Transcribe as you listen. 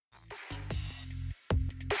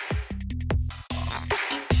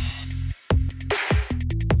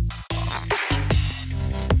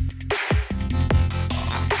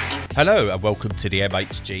Hello and welcome to the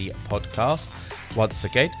MHG podcast. Once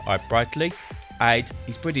again, I'm Bradley and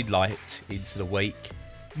it's bringing light into the week.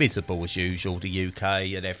 Miserable as usual, the UK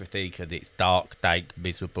and everything, and it's dark, dank,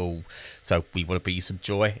 miserable. So we want to bring you some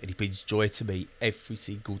joy, and he brings joy to me every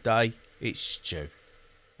single day. It's Stu.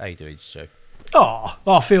 How you doing, Stu? Oh,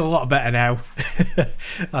 I feel a lot better now.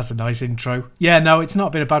 That's a nice intro. Yeah, no, it's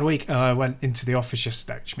not been a bad week. I went into the office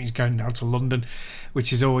yesterday, which means going down to London,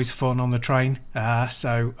 which is always fun on the train.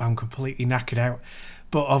 So I'm completely knackered out.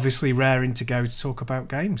 But obviously raring to go to talk about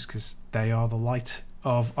games, because they are the light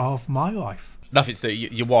of my life. Nothing to do.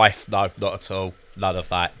 Your wife? No, not at all. None of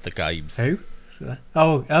that. The games. Who?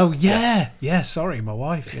 Oh, yeah. Sorry, my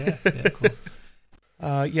wife. Yeah, cool.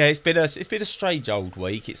 Yeah, it's been a strange old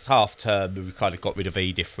week. It's half term and we kind of got rid of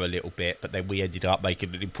Edith for a little bit, but then we ended up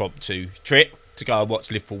making an impromptu trip to go and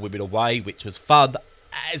watch Liverpool Women away, which was fun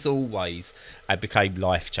as always and became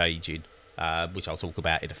life changing, which I'll talk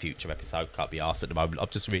about in a future episode. Can't be arsed at the moment. I'm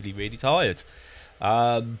just really, really tired.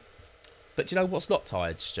 But you know what's not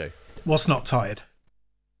tired, Stu? What's not tired?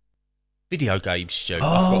 Video games, Stu. I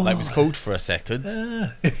forgot that was called for a second.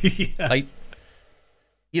 Yeah.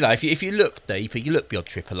 If you look deep and you look beyond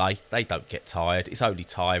AAA, they don't get tired. It's only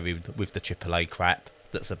tiring with the AAA crap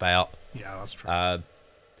that's about. Yeah, that's true.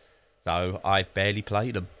 So I barely play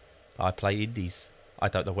them. I play indies. I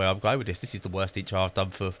don't know where I'm going with this. This is the worst intro I've done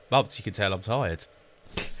for months. You can tell I'm tired.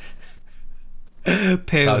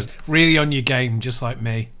 Peerless, really on your game, just like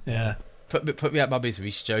me. Yeah. Put me out my misery,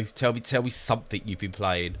 Stu. Tell me something you've been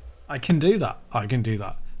playing. I can do that.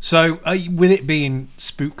 So, with it being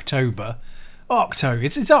Spooktober,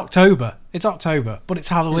 it's October. It's October, but it's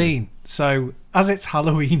Halloween. So, as it's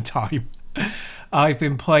Halloween time, I've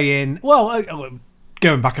been playing. Well,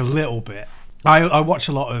 going back a little bit, I watch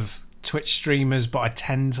a lot of Twitch streamers, but I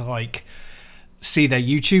tend to see their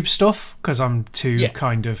YouTube stuff because I'm too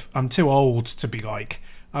old to be like,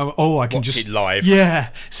 I can watch just it live.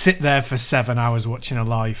 Yeah, sit there for 7 hours watching a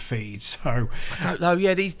live feed. So I don't know.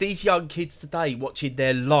 Yeah, these young kids today watching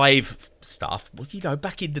their live stuff. Well,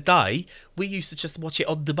 back in the day, we used to just watch it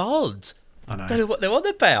on demand. I know. Don't know what they're on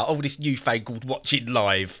about. All this newfangled watching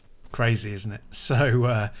live. Crazy, isn't it?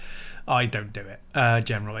 So I don't do it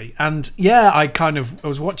generally. And yeah, I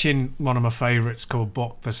was watching one of my favourites called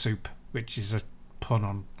Bokpa Soup, which is a pun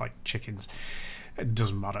on chickens. It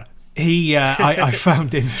doesn't matter. I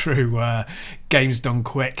found him through Games Done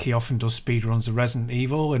Quick. He often does speedruns of Resident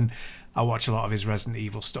Evil, and I watch a lot of his Resident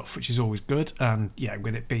Evil stuff, which is always good. And yeah,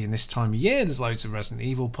 with it being this time of year, there's loads of Resident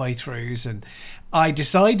Evil playthroughs, and I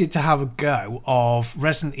decided to have a go of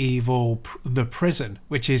Resident Evil The Prison,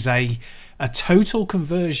 which is a total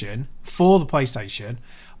conversion for the PlayStation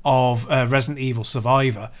of Resident Evil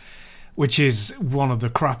Survivor, which is one of the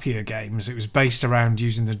crappier games. It was based around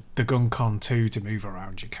using the GunCon 2 to move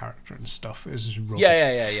around your character and stuff. It was rubbish.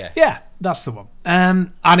 Yeah. Yeah, that's the one.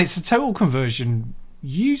 And it's a total conversion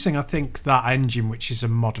using, I think, that engine, which is a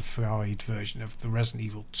modified version of the Resident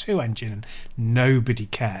Evil 2 engine, and nobody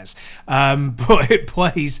cares. But it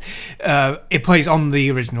plays on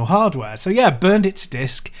the original hardware. So yeah, burned it to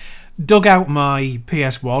disc, dug out my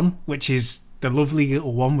PS1, which is the lovely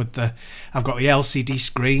little one I've got the LCD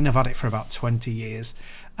screen. I've had it for about 20 years,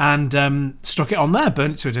 and stuck it on there,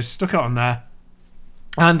 burnt it to a disc, stuck it on there,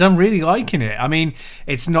 and I'm really liking it. I mean,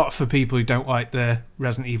 it's not for people who don't like the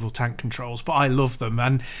Resident Evil tank controls, but I love them,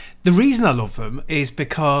 and the reason I love them is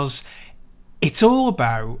because it's all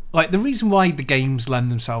about, the reason why the games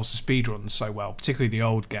lend themselves to speedruns so well, particularly the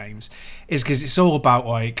old games, is because it's all about,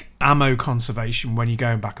 ammo conservation when you're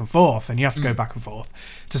going back and forth, and you have to go back and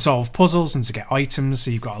forth to solve puzzles and to get items,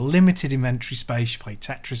 so you've got a limited inventory space you play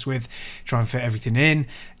Tetris with, try and fit everything in.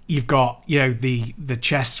 You've got, the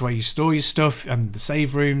chests where you store your stuff, and the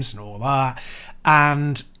save rooms and all that,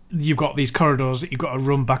 and you've got these corridors that you've got to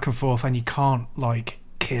run back and forth, and you can't,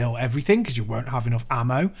 kill everything because you won't have enough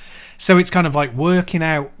ammo. So it's kind of working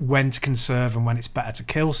out when to conserve and when it's better to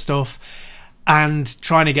kill stuff, and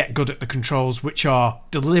trying to get good at the controls, which are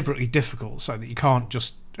deliberately difficult so that you can't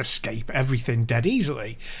just escape everything dead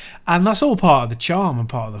easily. And that's all part of the charm and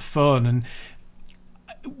part of the fun. And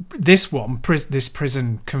this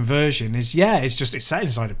prison conversion is, it's set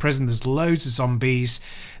inside a prison. There's loads of zombies.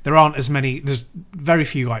 There's very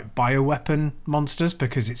few bioweapon monsters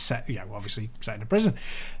because it's set, obviously set in a prison.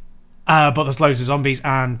 But there's loads of zombies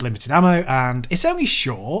and limited ammo, and it's only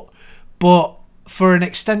short, but for an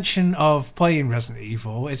extension of playing Resident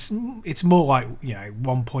Evil, it's more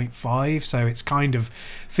 1.5, so it's kind of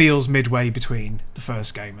feels midway between the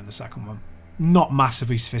first game and the second one. Not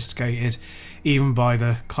massively sophisticated, even by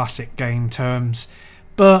the classic game terms,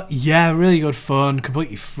 But yeah, really good fun,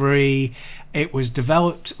 completely free. It was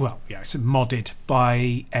developed, it's modded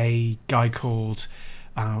by a guy called,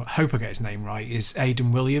 I hope I get his name right, is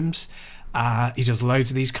Aidan Williams. He does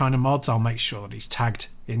loads of these kind of mods. I'll make sure that he's tagged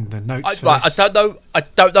in the notes for this. I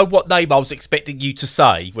don't know what name I was expecting you to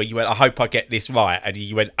say when you went, I hope I get this right, and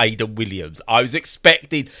you went Aidan Williams. I was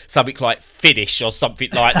expecting something like Finnish or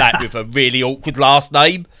something like that with a really awkward last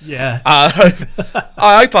name. Yeah.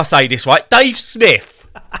 I hope I say this right. Dave Smith.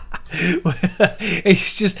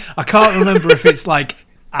 It's just, I can't remember if it's like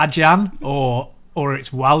Ajan or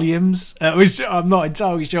it's Williams. I'm not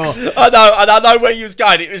entirely sure. I know where you was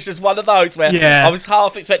going. It was just one of those where Yeah. I was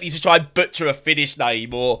half expecting you to try and butcher a Finnish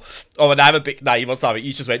name or an Arabic name or something.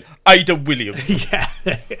 You just went Aidan Williams. Yeah.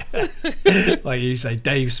 Like you say,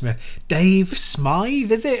 Dave Smith. Dave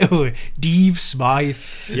Smythe, is it? Or Dave Smythe.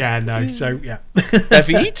 Yeah, no. So, yeah.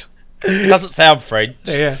 David? Doesn't sound French.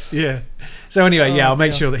 Yeah. So anyway, I'll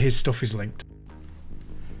make sure that his stuff is linked.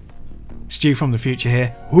 Stu from the future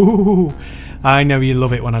here. Ooh, I know you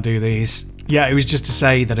love it when I do these. Yeah, it was just to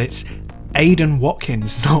say that it's Aidan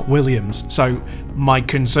Watkins, not Williams. So my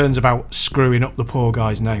concerns about screwing up the poor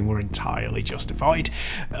guy's name were entirely justified.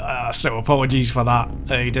 So apologies for that,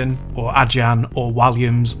 Aidan, or Ajan, or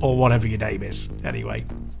Williams, or whatever your name is. Anyway,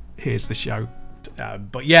 here's the show.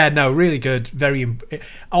 But yeah, no, really good.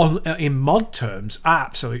 In mod terms,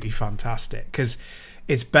 absolutely fantastic, because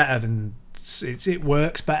it's better than. It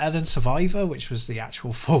works better than Survivor, which was the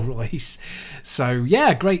actual full release. So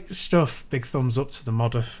yeah, great stuff. Big thumbs up to the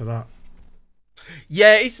modder for that.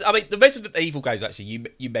 Yeah, the Resident Evil games, actually,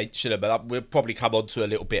 you mentioned them, but we'll probably come on to a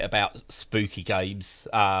little bit about spooky games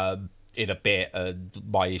in a bit and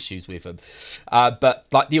my issues with them. But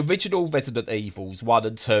like the original Resident Evils 1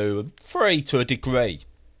 and 2 and 3 to a degree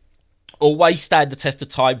always stand the test of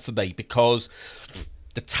time for me, because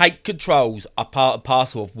the tank controls are part and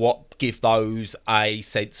parcel of what give those a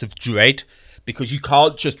sense of dread, because you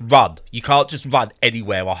can't just run. You can't just run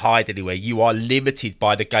anywhere or hide anywhere. You are limited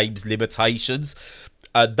by the game's limitations.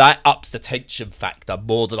 And that ups the tension factor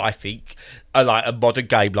more than I think like a modern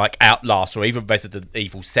game like Outlast or even Resident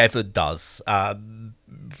Evil 7 does.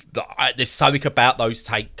 There's something about those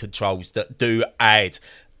tank controls that do add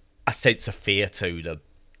a sense of fear to them.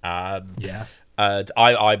 Yeah. And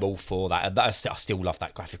I'm all for that, and I still love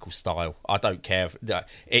that graphical style. I don't care.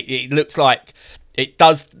 It looks like, it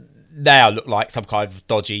does now look like some kind of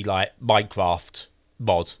dodgy like Minecraft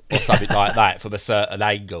mod or something like that from a certain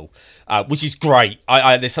angle, which is great.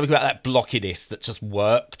 There's something about that blockiness that just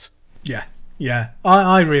worked. Yeah.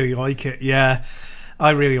 I really like it. Yeah, I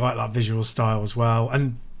really like that visual style as well.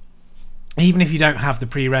 And even if you don't have the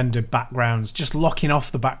pre-rendered backgrounds, just locking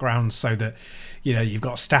off the backgrounds so that you've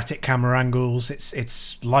got static camera angles.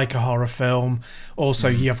 It's like a horror film. Also,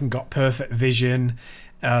 you haven't got perfect vision.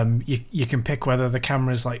 You can pick whether the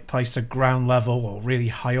camera's like placed at ground level or really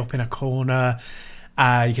high up in a corner.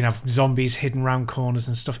 You can have zombies hidden around corners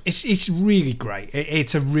and stuff. It's really great.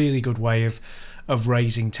 It's a really good way of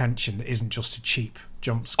raising tension that isn't just a cheap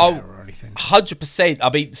jump scare or anything. 100%. I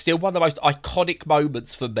mean, still one of the most iconic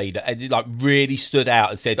moments for me that like really stood out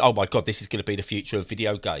and said, oh my god, this is going to be the future of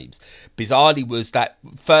video games, bizarrely, was that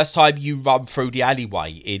first time you run through the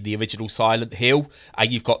alleyway in the original Silent Hill,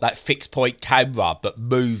 and you've got that fixed point camera but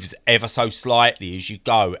moves ever so slightly as you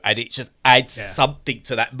go, and it just adds something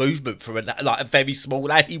to that movement for a very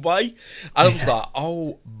small alleyway. And I was like,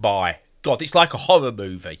 oh my god, it's like a horror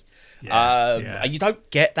movie. And you don't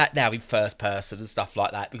get that now in first person and stuff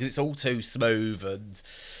like that, because it's all too smooth and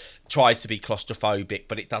tries to be claustrophobic,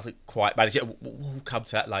 but it doesn't quite manage it. We'll come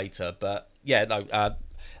to that later. But yeah, no,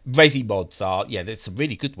 Resi mods are, there's some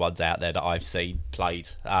really good ones out there that I've seen played.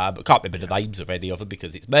 I can't remember the names of any of them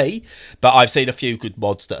because it's me, but I've seen a few good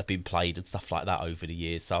mods that have been played and stuff like that over the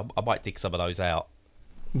years, so I might dig some of those out.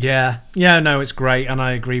 Yeah, no, it's great, and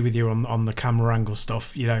I agree with you on the camera angle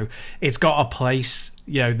stuff. It's got a place.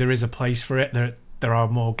 There is a place for it. There are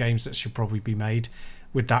more games that should probably be made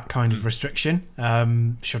with that kind of restriction.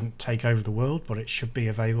 Shouldn't take over the world, but it should be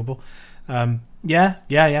available. Yeah.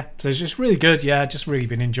 So it's just really good. Yeah, just really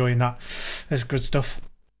been enjoying that. It's good stuff.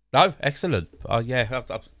 No, excellent. I'm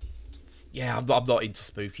not into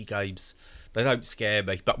spooky games. They don't scare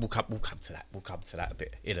me, but we'll come to that. We'll come to that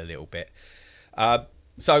in a little bit.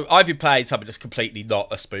 So I've been playing something that's completely not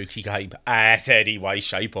a spooky game at any way,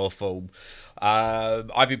 shape or form.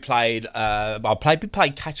 I've been playing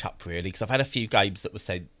catch up really, because I've had a few games that were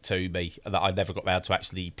sent to me that I never got around to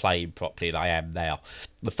actually playing properly, and I am now.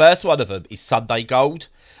 The first one of them is Sunday Gold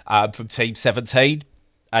from Team 17,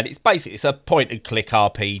 and it's a point and click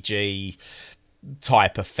RPG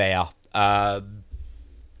type affair.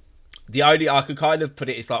 The only I could kind of put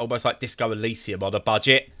it is like almost like Disco Elysium on a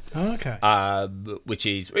budget. Oh, okay. Which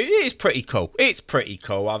is pretty cool. It's pretty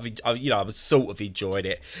cool. I've sort of enjoyed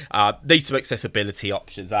it. Need some accessibility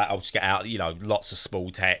options that I'll just get out. Lots of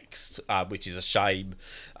small text, which is a shame.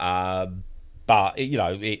 But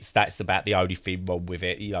that's about the only thing wrong with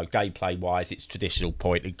it. Gameplay wise, it's traditional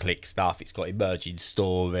point and click stuff. It's got emerging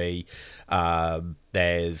story.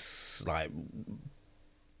 There's like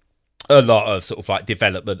a lot of sort of like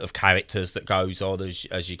development of characters that goes on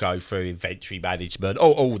as you go through, inventory management,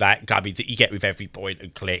 all that gubbins that you get with every point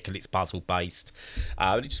and click, and it's puzzle based.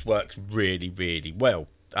 It just works really, really well.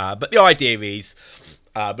 But the idea is,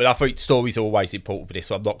 but I think stories are always important for this,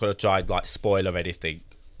 so I'm not going to try and like spoil or anything.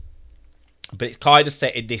 But it's kind of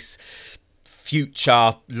set in this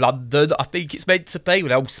future London, I think it's meant to be.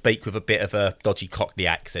 They all speak with a bit of a dodgy Cockney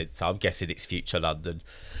accent, so I'm guessing it's future London.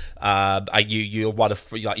 And you're one of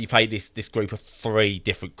three. Like you play this group of 3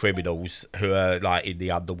 different criminals who are like in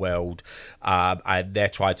the underworld, and they're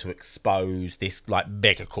trying to expose this like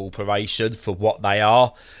mega corporation for what they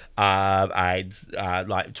are, and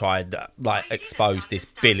like try and like expose this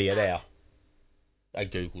billionaire.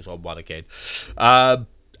 And Google's on one again.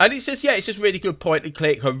 And it's just really good point and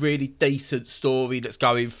click, a really decent story that's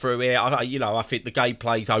going through it. I think the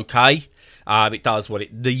gameplay's okay. It does what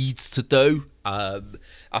it needs to do.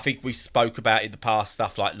 I think we spoke about in the past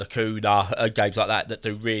stuff like Lacuna and games like that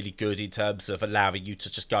do really good in terms of allowing you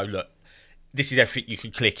to just go, look, this is everything you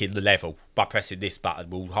can click in the level by pressing this button.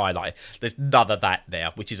 We'll highlight it. There's none of that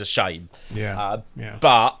there, which is a shame. Yeah.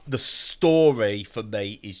 But the story for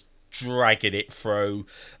me is dragging it through.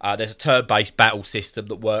 There's a turn-based battle system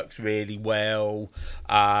that works really well.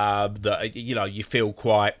 That you feel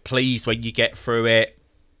quite pleased when you get through it.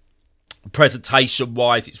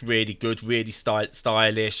 Presentation-wise, it's really good, really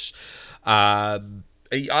stylish. I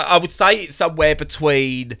would say it's somewhere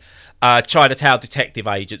between Chinatown Detective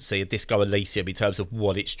Agency and Disco Elysium in terms of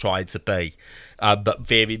what it's trying to be, but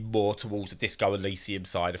veering more towards the Disco Elysium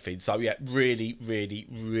side of things. So yeah, really, really,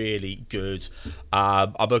 really good.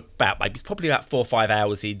 I'm probably about 4 or 5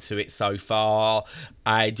 hours into it so far,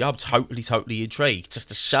 and I'm totally intrigued.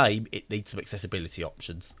 Just a shame it needs some accessibility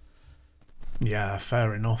options. Yeah,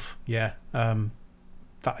 fair enough. Yeah,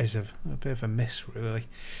 that is a bit of a miss, really.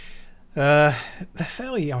 They're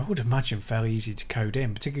fairly, I would imagine, fairly easy to code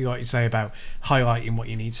in, particularly like you say about highlighting what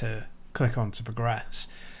you need to click on to progress.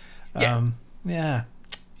 Yeah.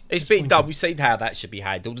 It's been done. We've seen how that should be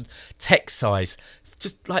handled. Text size,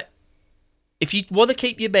 just like, if you want to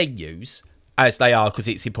keep your menus as they are because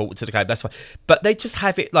it's important to the game, that's fine. But they just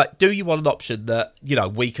have it like, do you want an option that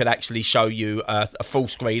we can actually show you a full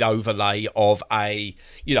screen overlay of a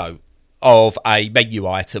menu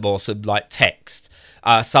item or some like text,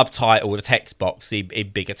 subtitle, a text box in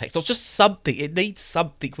bigger text, or just something. It needs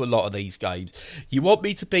something for a lot of these games. You want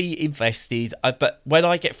me to be invested, but when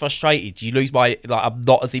I get frustrated, you lose I'm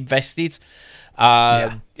not as invested.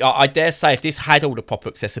 I dare say if this had all the proper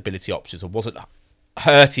accessibility options and wasn't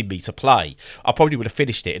hurting me to play, I probably would have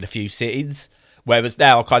finished it in a few sittings. Whereas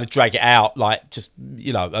now I kind of drag it out, like just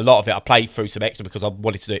a lot of it I played through some extra because I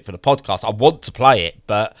wanted to do it for the podcast. I want to play it,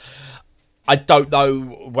 but I don't know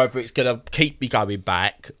whether it's going to keep me going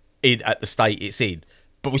back in at the state it's in.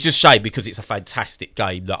 But it's just a shame because it's a fantastic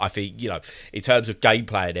game that I think, in terms of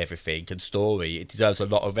gameplay and everything and story, it deserves a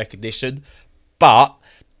lot of recognition. But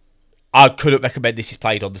I couldn't recommend this is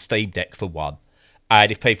played on the Steam Deck for one. And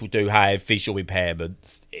if people do have visual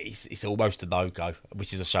impairments, it's almost a no-go,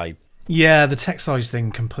 which is a shame. Yeah, the text size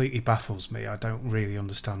thing completely baffles me. I don't really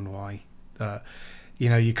understand why.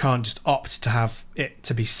 You can't just opt to have it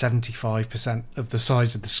to be 75% of the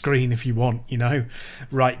size of the screen if you want,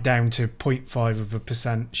 right down to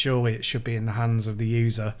 0.5%. Surely it should be in the hands of the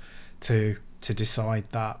user to decide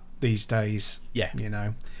that these days. Yeah.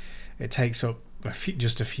 It takes up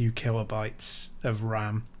just a few kilobytes of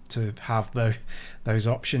RAM to have those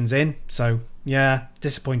options in. So, yeah,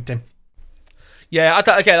 disappointing. Yeah, I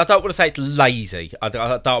don't want to say it's lazy.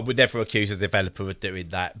 I would never accuse a developer of doing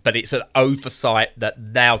that, but it's an oversight that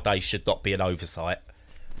nowadays should not be an oversight.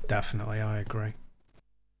 Definitely, I agree.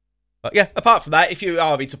 But yeah, apart from that, if you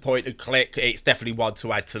are into point and click, it's definitely one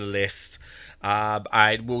to add to the list.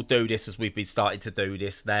 And we'll do this as we've been starting to do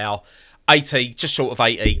this now. 18, just short of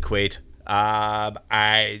 18 quid.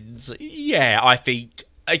 And yeah, I think,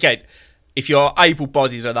 again, if you're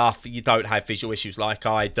able-bodied enough, you don't have visual issues like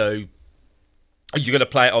I do, you're going to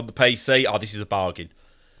play it on the PC, this is a bargain.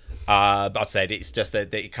 I said it's just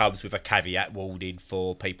that it comes with a caveat warning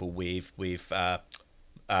for people with visual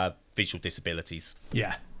disabilities.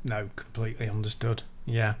 Yeah, no, completely understood.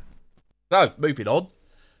 Yeah. So, moving on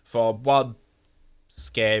from one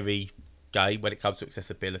scary game when it comes to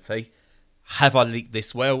accessibility. Have I linked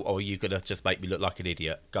this well, or are you going to just make me look like an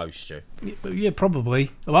idiot? Go, Stu. Yeah, probably.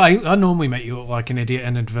 Well, I normally make you look like an idiot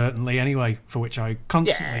inadvertently anyway, for which I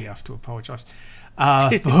constantly have to apologise.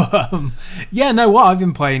 Yeah, no, what I've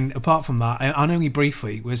been playing, apart from that, and only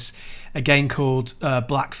briefly, was a game called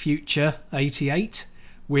Black Future 88,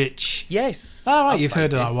 which... Yes. Oh, right, you've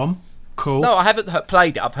heard of that one. Cool. No, I haven't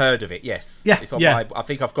played it. I've heard of it, yes. Yeah, it's on I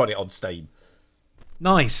think I've got it on Steam.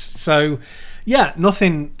 Nice. So, yeah,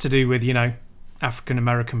 nothing to do with, African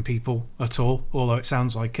American people at all, although it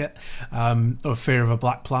sounds like it, or Fear of a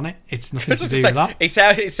Black Planet. It's nothing to do with that.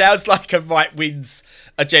 It sounds like a right wing's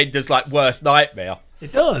agenda's like worst nightmare.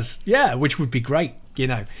 It does, yeah, which would be great,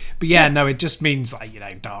 But yeah, no, it just means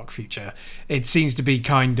like, dark future. It seems to be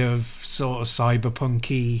kind of sort of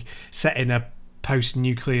cyberpunky, set in a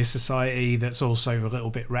post-nuclear society that's also a little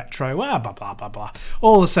bit retro, blah, blah, blah, blah.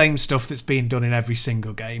 All the same stuff that's being done in every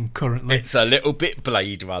single game currently. It's a little bit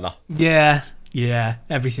Blade Runner. Yeah,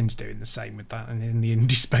 everything's doing the same with that in the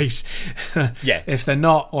indie space. Yeah. If they're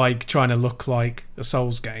not like trying to look like a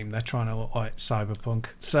Souls game, they're trying to look like Cyberpunk.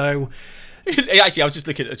 So actually, I was just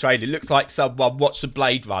looking at the trailer. It looks like someone watched some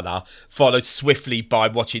Blade Runner, followed swiftly by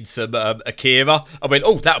watching some Akira. I went,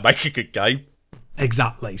 oh, that'll make a good game.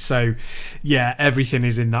 Exactly. So, yeah, everything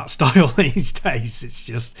is in that style these days. It's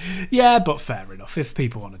just, yeah, but fair enough. If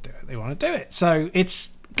people want to do it, they want to do it. So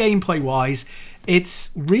it's gameplay-wise,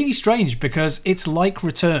 it's really strange because it's like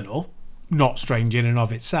Returnal, not strange in and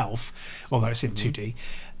of itself, although it's in 2D,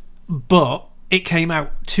 but it came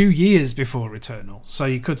out 2 years before Returnal. So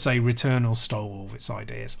you could say Returnal stole all of its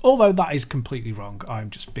ideas. Although that is completely wrong. I'm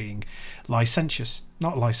just being licentious.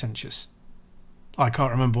 Not licentious. I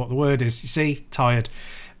can't remember what the word is. You see, tired.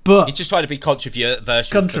 But you're just trying to be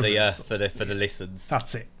controversial for the listens.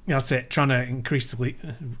 That's it. Trying to increase the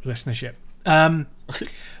listenership.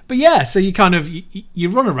 But yeah, so you kind of you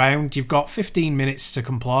run around. You've got 15 minutes to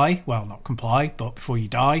comply. Well, not comply, but before you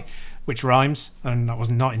die, which rhymes, and that was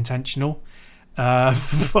not intentional.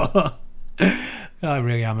 But I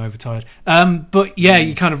really am overtired. But yeah,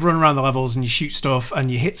 you kind of run around the levels and you shoot stuff and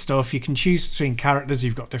you hit stuff. You can choose between characters.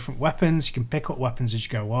 You've got different weapons. You can pick up weapons as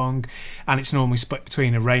you go along, and it's normally split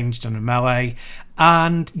between a ranged and a melee.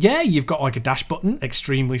 And yeah, you've got like a dash button,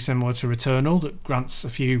 extremely similar to Returnal, that grants a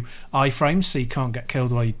few iframes so you can't get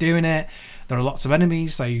killed while you're doing it. There are lots of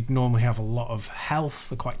enemies. They normally have a lot of health.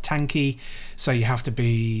 They're quite tanky, so you have to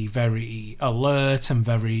be very alert and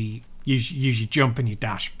very use your jump and your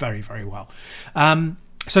dash very, very well.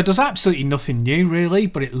 So it does absolutely nothing new really,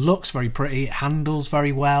 but it looks very pretty. It handles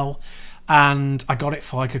very well, and I got it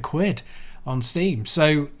for like £1 on Steam.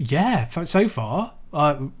 So yeah, so far,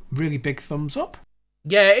 really big thumbs up.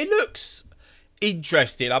 Yeah, it looks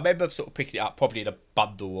interesting. I remember sort of picking it up probably in a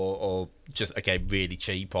bundle or just, again, really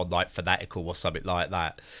cheap on like Fanatical or something like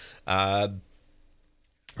that. And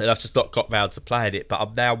I've just not got round to playing it, but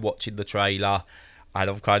I'm now watching the trailer and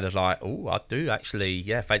I'm kind of like, oh, I do actually,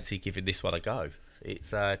 fancy giving this one a go. It's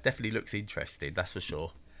definitely looks interesting, that's for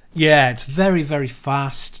sure. Yeah, it's very, very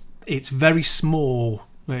fast. It's very small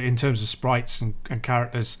in terms of sprites and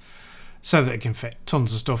characters, so that it can fit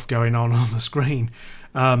tons of stuff going on the screen.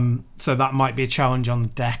 So that might be a challenge on the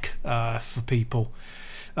deck for people.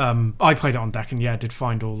 I played it on deck and did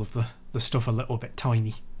find all of the stuff a little bit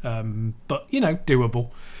tiny, but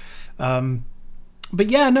doable. But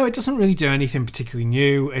yeah, no, it doesn't really do anything particularly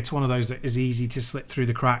new. It's one of those that is easy to slip through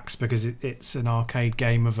the cracks because it's an arcade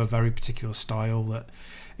game of a very particular style that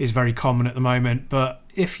is very common at the moment. But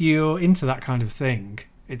if you're into that kind of thing,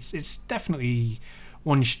 it's definitely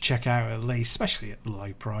one you should check out at least, especially at the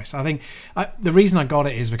low price. I think the reason I got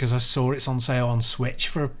it is because I saw it's on sale on Switch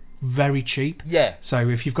for very cheap. Yeah. So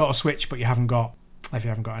if you've got a Switch but you haven't got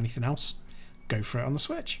anything else, go for it on the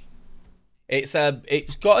Switch. It's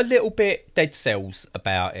got a little bit Dead Cells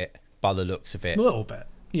about it by the looks of it. A little bit.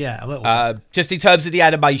 Yeah, a little bit. Just in terms of the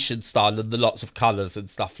animation style and the lots of colours and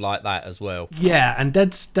stuff like that as well. Yeah, and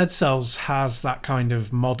Dead Cells has that kind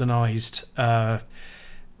of modernised... oh,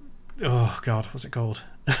 God, what's it called?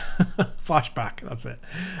 Flashback, that's it.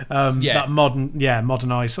 That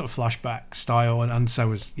modernised sort of flashback style, and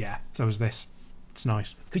so is this. It's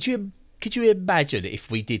nice. Could you imagine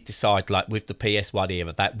if we did decide, like with the PS1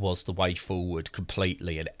 era, that was the way forward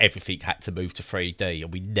completely and everything had to move to 3D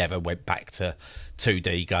and we never went back to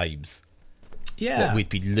 2D games? Yeah. What we'd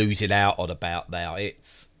be losing out on about now.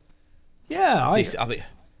 It's... Yeah,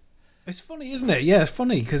 it's funny, isn't it? Yeah, it's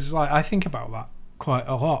funny because I think about that quite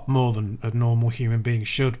a lot, more than a normal human being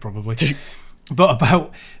should probably. but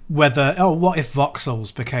about whether, what if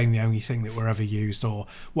voxels became the only thing that were ever used, or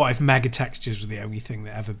what if mega textures were the only thing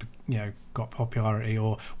that ever, got popularity,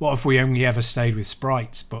 or what if we only ever stayed with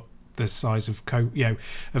sprites, but the size of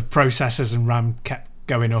of processors and RAM kept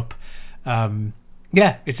going up.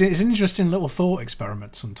 It's an interesting little thought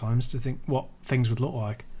experiment sometimes to think what things would look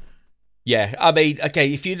like. Yeah, I mean,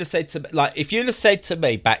 okay, if you'd have said to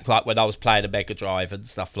me back like when I was playing a Mega Drive and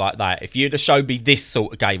stuff like that, if you'd have shown me this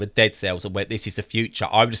sort of game of Dead Cells and went, this is the future,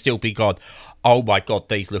 I would have still been gone, oh my god,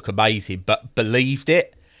 these look amazing, but believed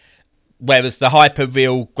it. Whereas the hyper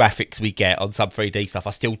real graphics we get on some 3D stuff,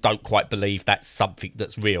 I still don't quite believe that's something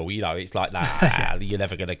that's real. It's like that. You're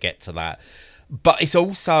never going to get to that. But it's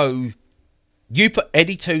also, you put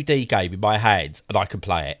any 2D game in my hands and I can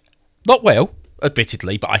play it. Not well,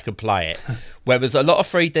 admittedly, but I can play it. Whereas a lot of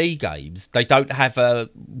 3D games, they don't have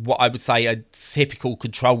what I would say a typical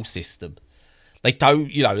control system. They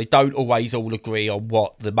don't always all agree on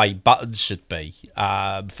what the main buttons should be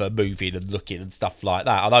for moving and looking and stuff like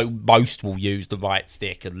that. I know most will use the right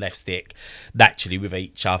stick and left stick naturally with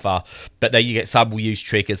each other, but then you get some will use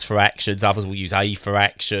triggers for actions, others will use A for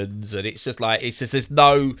actions, and it's just there's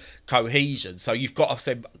no cohesion. So you've got to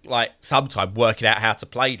spend like some time working out how to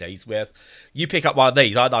play these. Whereas you pick up one of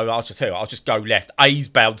these, I know I'll just go left. A's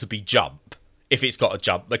bound to be jump if it's got a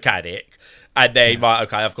jump mechanic. And then, right,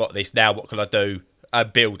 okay, I've got this. Now what can I do?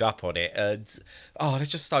 And build up on it. And, they're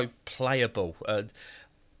just so playable. And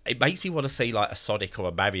it makes me want to see, like, a Sonic or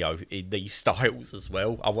a Mario in these styles as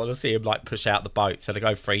well. I want to see him, like, push out the boat. So they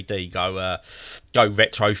go 3D, go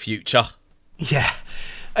retro future. Yeah,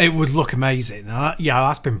 it would look amazing.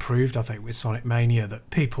 That's been proved, I think, with Sonic Mania, that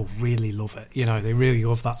people really love it. They really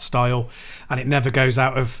love that style. And it never goes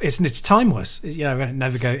out of... It's timeless. It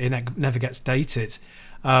never gets dated.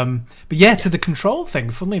 But to the control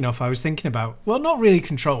thing, funnily enough, I was thinking about, well, not really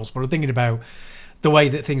controls, but I'm thinking about the way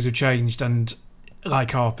that things have changed and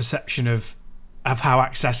like our perception of how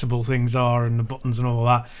accessible things are and the buttons and all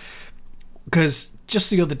that. Because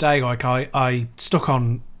just the other day, like I stuck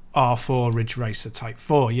on R4 Ridge Racer Type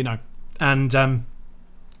 4, and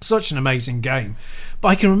such an amazing game. But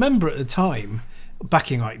I can remember at the time,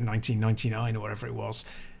 back in like 1999 or whatever it was,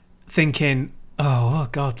 thinking, oh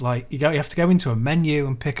god, like you have to go into a menu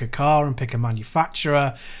and pick a car and pick a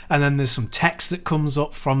manufacturer, and then there's some text that comes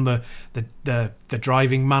up from the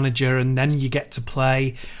driving manager, and then you get to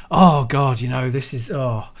play. Oh god, this is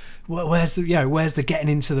where's the getting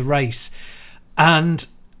into the race? And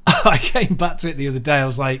I came back to it the other day. I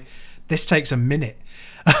was like, this takes a minute.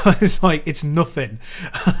 It's like, it's nothing.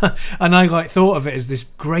 And I like thought of it as this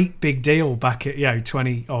great big deal back at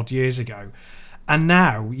 20 odd years ago. And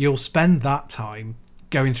now you'll spend that time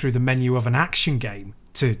going through the menu of an action game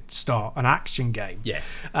to start an action game. Yeah.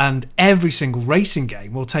 And every single racing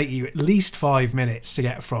game will take you at least 5 minutes to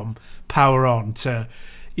get from power on to,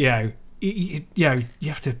 you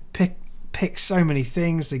have to pick so many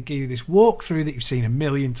things. They give you this walkthrough that you've seen a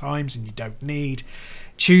million times and you don't need.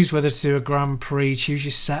 Choose whether to do a Grand Prix, choose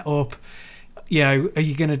your setup. Are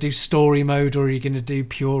you going to do story mode or are you going to do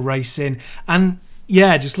pure racing? And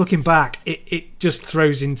just looking back, it just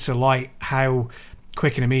throws into light how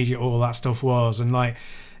quick and immediate all that stuff was. And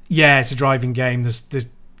it's a driving game. There's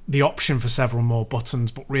the option for several more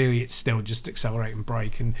buttons, but really it's still just accelerate and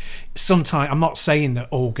brake. And sometimes, I'm not saying that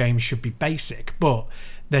all games should be basic, but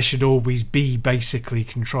there should always be basically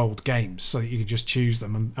controlled games so that you can just choose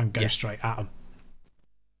them and go straight at them.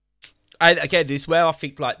 And again, this is where I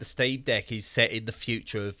think like the Steam Deck is set in the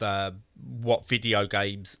future of what video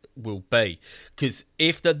games will be. Because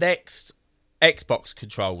if the next Xbox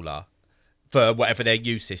controller, for whatever their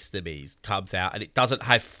new system is, comes out and it doesn't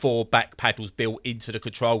have 4 back paddles built into the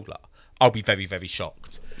controller, I'll be very, very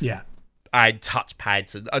shocked. Yeah. And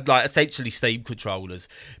touchpads and like essentially Steam controllers.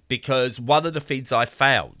 Because one of the things I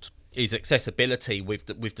found is accessibility with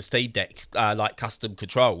the Steam Deck, like custom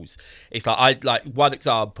controls. It's like one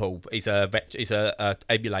example is a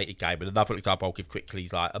emulated game, and another example I'll give quickly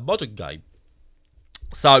is like a modern game.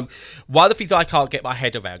 So one of the things I can't get my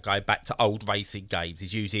head around going back to old racing games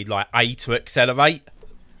is using like A to accelerate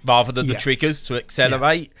rather than the triggers to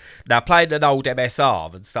accelerate. Now playing an old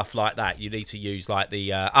MSR and stuff like that, you need to use like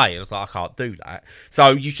the A, and I was like, I can't do that.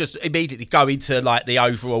 So you just immediately go into like the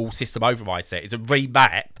overall system override settings and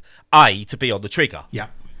remap A to be on the trigger. Yeah.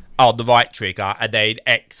 On the right trigger, and then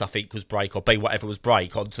X, I think, was brake, or B, whatever was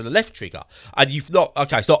brake, onto the left trigger. And you've not,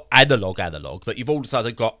 it's not analog, but you've all of a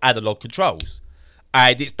sudden got analog controls.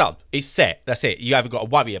 And it's done. It's set. That's it. You haven't got to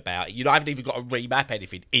worry about it. You haven't even got to remap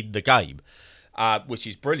anything in the game, which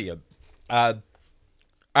is brilliant. And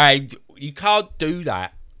you can't do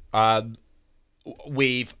that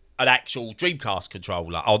with an actual Dreamcast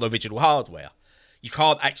controller on the original hardware. You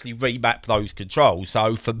can't actually remap those controls.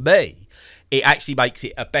 So for me, it actually makes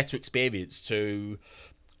it a better experience to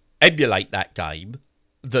emulate that game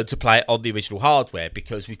than to play it on the original hardware,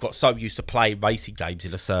 because we've got so used to playing racing games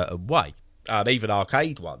in a certain way, even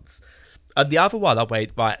arcade ones. And the other one I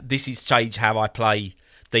went, right, this has changed how I play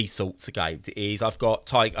these sorts of games, is I've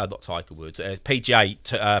got not Tiger Woods, PGA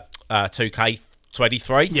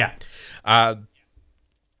 2K23. Yeah.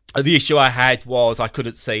 The issue I had was I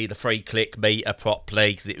couldn't see the free click meter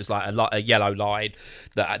properly, because it was like a yellow line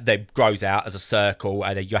that then grows out as a circle,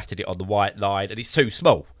 and then you have to do it on the white line, and it's too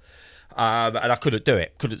small. And I couldn't do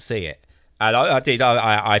it, couldn't see it. And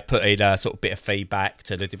I put in a sort of bit of feedback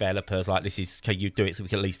to the developers, like, can you do it so we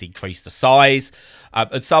can at least increase the size?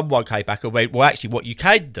 And someone came back and went, well, actually, what you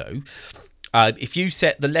can do, if you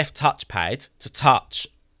set the left touchpad to touch,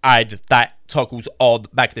 and that toggles on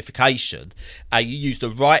magnification, and you use the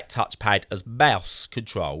right touchpad as mouse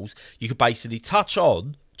controls, you can basically touch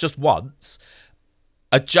on just once,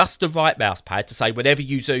 adjust the right mouse pad to say whenever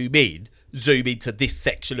you zoom into this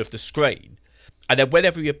section of the screen, and then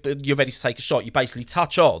whenever you're ready to take a shot, you basically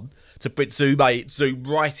touch on to zoom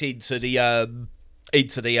right into the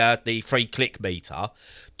free click meter,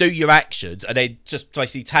 do your actions, and then just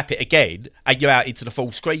basically tap it again, and you're out into the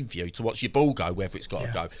full screen view to watch your ball go wherever it's got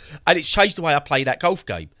to go. And it's changed the way I play that golf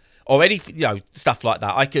game, or anything, stuff like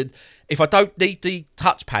that. I could, if I don't need the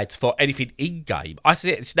touchpads for anything in game, I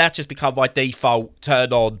see it's now just become my default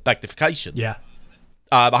turn on magnification. Yeah.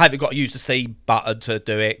 I haven't got to use the Steam button to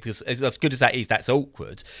do it, because as good as that is, that's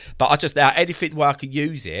awkward. But I just, now anything where I can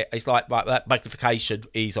use it, it's like, right, that magnification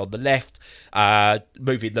is on the left,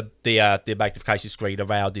 moving the magnification screen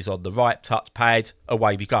around is on the right touchpad,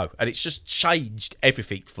 away we go. And it's just changed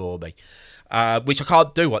everything for me, which I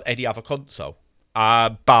can't do on any other console.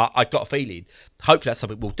 But I've got a feeling, hopefully that's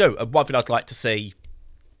something we'll do. And one thing I'd like to see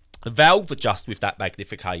Valve adjust with that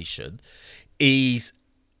magnification is,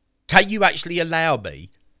 can you actually allow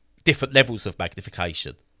me different levels of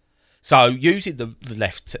magnification? So using the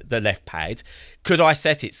left pad, could I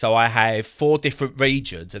set it so I have 4 different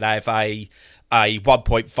regions, and I have a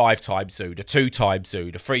 1.5 times zoom, a 2 times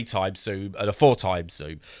zoom, a 3 times zoom, and a 4 times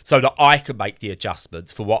zoom, so that I can make the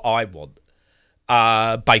adjustments for what I want,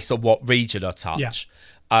 based on what region I touch. Yeah.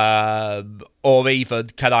 Or even,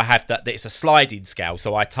 can I have that it's a sliding scale,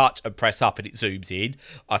 so I touch and press up and it zooms in,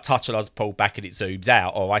 I touch and I pull back and it zooms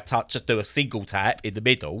out, or I just do a single tap in the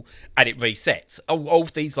middle and it resets. All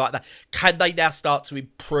things like that. Can they now start to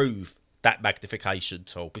improve that magnification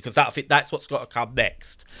tool? Because I think that's what's got to come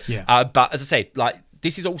next. Yeah. But as I said, like,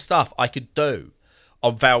 this is all stuff I could do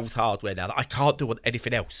on Valve's hardware now that I can't do on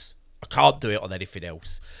anything else. I can't do it on anything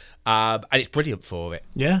else. And it's brilliant for it.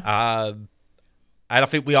 Yeah. And I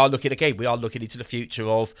think we are looking into the future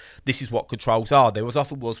of, this is what controls are. There was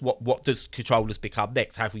often what does controllers become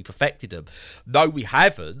next? Have we perfected them? No, we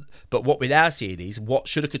haven't. But what we're now seeing is, what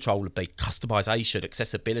should a controller be? Customization,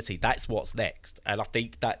 accessibility. That's what's next. And I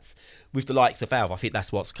think that's, with the likes of Valve, I think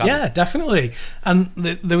that's what's coming. Yeah, definitely. And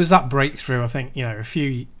there was that breakthrough, I think,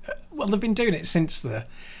 they've been doing it since the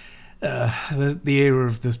era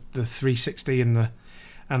of the 360 and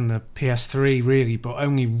the PS3, really, but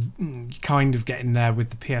only kind of getting there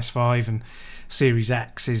with the PS5 and Series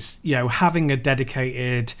X, is, having a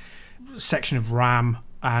dedicated section of RAM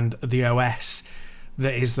and the OS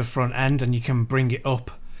that is the front end, and you can bring it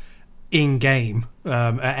up in game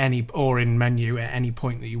at any, or in menu at any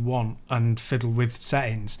point that you want, and fiddle with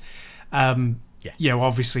settings.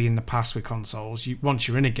 Obviously in the past with consoles, once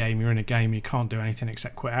you're in a game, you can't do anything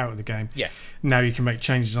except quit out of the game. Yeah. Now you can make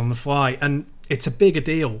changes on the fly, and it's a bigger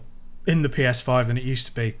deal in the PS5 than it used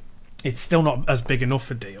to be. It's still not as big enough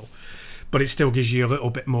a deal, but it still gives you a little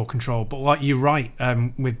bit more control. But like you're right,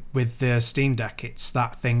 with the Steam Deck, it's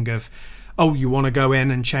that thing of, oh, you want to go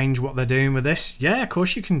in and change what they're doing with this? Yeah, of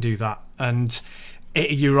course you can do that. And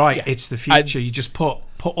you're right, yeah. It's the future. You just put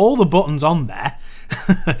all the buttons on there,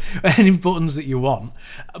 any buttons that you want,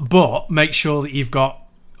 but make sure that you've got,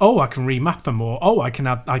 oh, I can remap them, or oh, I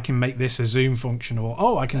can make this a zoom function, or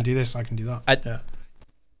oh, I can do this, I can do that.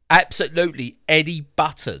 Absolutely, any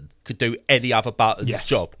button could do any other button's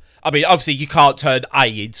job. I mean, obviously, you can't turn A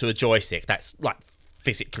into a joystick. That's like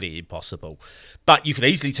physically impossible. But you can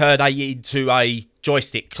easily turn A into a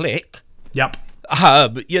joystick click. Yep.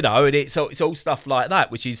 And it's all stuff like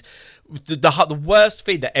that, which is the worst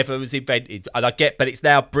thing that ever was invented. And I get, but it's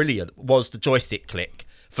now brilliant. Was the joystick click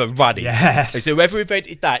for running? Yes. So whoever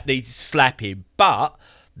invented that needs to slap him. But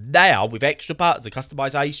now, with extra buttons and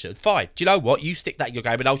customization, fine. Do you know what? You stick that in your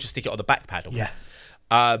game, and I'll just stick it on the back panel. Yeah.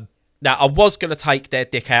 Now, I was going to take their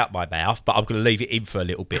dick out my mouth, but I'm going to leave it in for a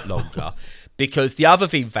little bit longer because the other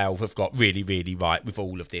thing Valve have got really, really right with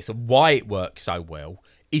all of this and why it works so well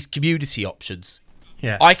is community options.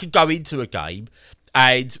 Yeah. I can go into a game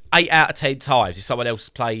and 8 out of 10 times, if someone else has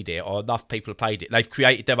played it or enough people have played it, they've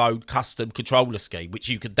created their own custom controller scheme, which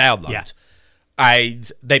you can download. Yeah.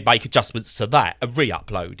 And they make adjustments to that and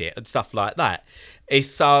re-upload it and stuff like that.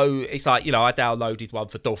 It's like, you know, I downloaded one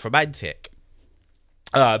for Dorfromantic.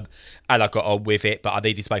 And I got on with it, but I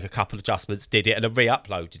needed to make a couple of adjustments, did it, and then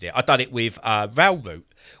re-uploaded it. I done it with Railroute,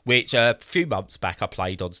 which a few months back I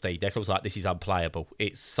played on Steam Deck. I was like, this is unplayable.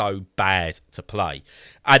 It's so bad to play.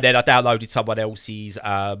 And then I downloaded someone else's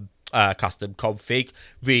custom config,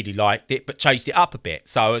 really liked it, but changed it up a bit.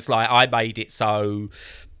 So it's like I made it so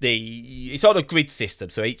it's on a grid system.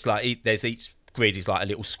 So each grid is like a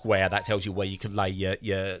little square that tells you where you can lay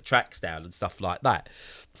your tracks down and stuff like that.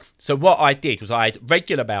 So what I did was I had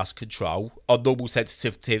regular mouse control on normal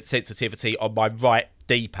sensitivity on my right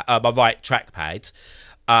my right trackpad,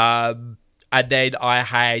 and then I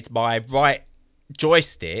had my right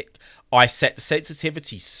joystick. I set the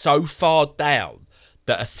sensitivity so far down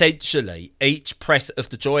that essentially each press of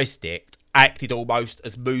the joystick acted almost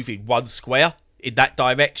as moving one square in that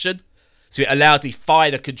direction. So it allowed me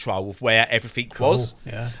finer control of where everything was.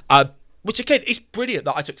 Yeah. Which again, is brilliant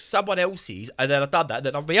that I took someone else's and then I've done that and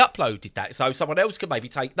then I re-uploaded that. So someone else can maybe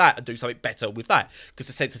take that and do something better with that. Because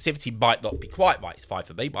the sensitivity might not be quite right. It's fine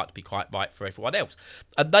for me, might not be quite right for everyone else.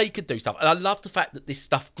 And they can do stuff. And I love the fact that this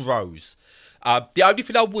stuff grows. The only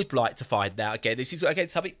thing I would like to find now, again, this is again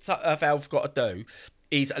something Valve got to do,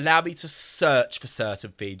 is allow me to search for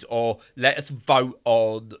certain things or let us vote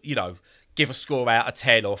on, you know, give a score out of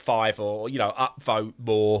 10 or 5 or, you know, upvote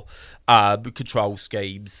more control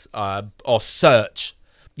schemes or search.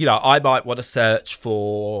 You know, I might want to search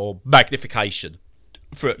for magnification,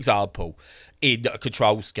 for example, in a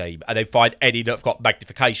control scheme and then find any that have got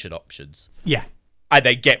magnification options. Yeah. And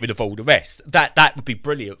then get rid of all the rest. That would be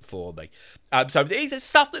brilliant for me. So there's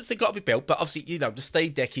stuff that's got to be built, but obviously, you know, the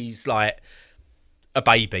Steam Deck is like a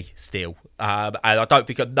baby still, and I don't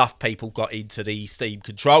think enough people got into the Steam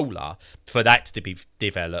controller for that to be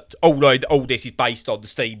developed. Although all this is based on the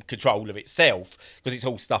Steam controller itself, because it's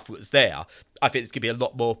all stuff that was there. I think there's gonna be a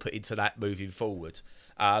lot more put into that moving forward.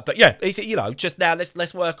 But yeah, you know, just now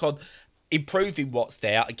let's work on improving what's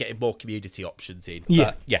there and getting more community options in. Yeah,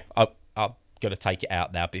 but yeah, I'm gonna take it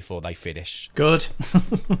out now before they finish. Good.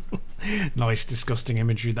 Nice disgusting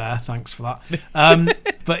imagery there, thanks for that.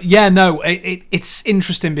 But yeah, no, it's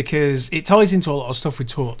interesting because it ties into a lot of stuff we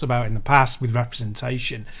talked about in the past with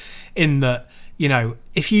representation, in that, you know,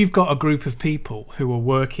 if you've got a group of people who are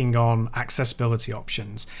working on accessibility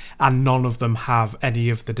options and none of them have any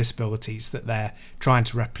of the disabilities that they're trying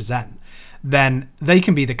to represent, then they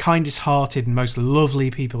can be the kindest hearted and most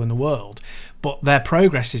lovely people in the world, but their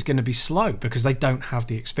progress is going to be slow because they don't have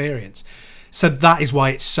the experience. So that is why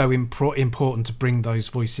it's so important to bring those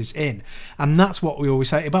voices in. And that's what we always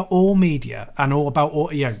say about all media and all about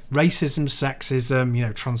all, you know, racism, sexism, you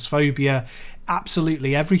know, transphobia,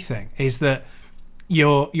 absolutely everything, is that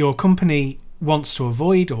your company wants to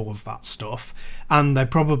avoid all of that stuff, and they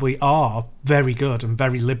probably are very good and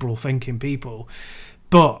very liberal thinking people,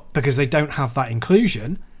 but because they don't have that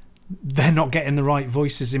inclusion, they're not getting the right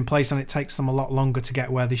voices in place, and it takes them a lot longer to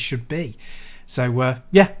get where they should be. So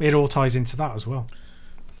yeah, it all ties into that as well.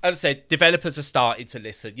 As I said, developers are starting to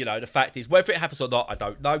listen. You know, the fact is, whether it happens or not, I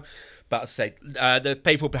don't know. But as I said, the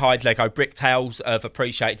people behind Lego Bricktales have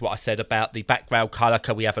appreciated what I said about the background colour.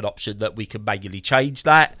 Can we have an option that we can manually change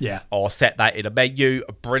that? Yeah. Or set that in a menu?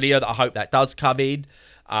 Brilliant. I hope that does come in.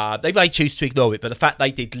 They may choose to ignore it, but the fact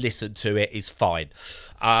they did listen to it is fine.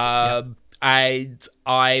 And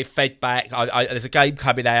I fed back. There's a game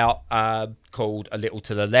coming out called A Little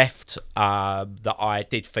to the Left that I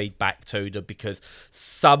did feed back to them because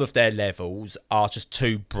some of their levels are just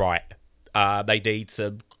too bright. They need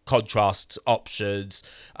some contrast options,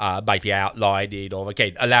 maybe outlining, or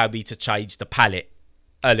again, allow me to change the palette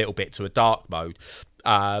a little bit to a dark mode.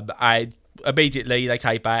 And immediately they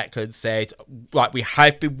came back and said, right, we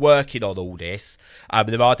have been working on all this.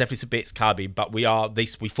 There are definitely some bits coming, but we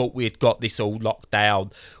thought we had got this all locked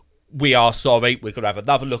down. We are sorry, we're going to have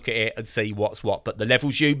another look at it and see what's what. But the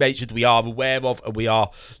levels you mentioned, we are aware of, and we are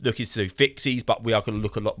looking to do fixes, but we are going to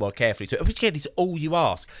look a lot more carefully to it. Which again is all you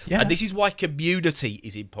ask. Yeah. And this is why community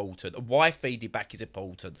is important and why feeding back is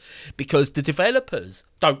important. Because the developers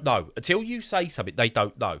don't know. Until you say something, they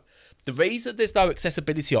don't know. The reason there's no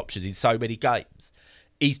accessibility options in so many games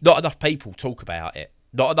is not enough people talk about it.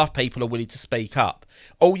 Not enough people are willing to speak up.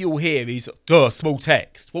 All you'll hear is, small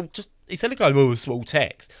text. Well, just instead of going, small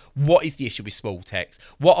text, what is the issue with small text?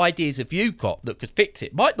 What ideas have you got that could fix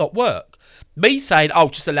it? Might not work. Me saying,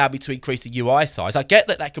 just allow me to increase the UI size, I get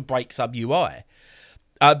that could break some UI.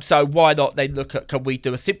 So why not then look at, can we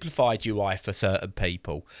do a simplified UI for certain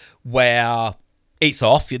people where it's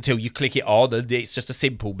off until you click it on and it's just a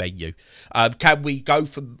simple menu? Can we go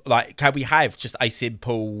from, can we have just a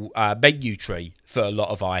simple menu tree for a lot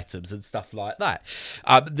of items and stuff like that?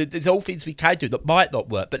 There's all things we can do that might not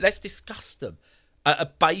work, but let's discuss them at a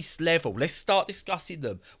base level. Let's start discussing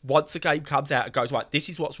them once a game comes out and goes, right, this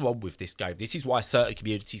is what's wrong with this game. This is why certain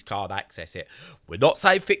communities can't access it. We're not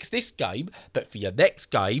saying fix this game, but for your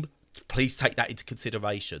next game, please take that into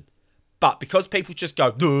consideration. But because people just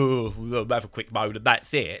go, we'll have a quick moan and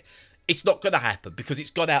that's it, it's not going to happen because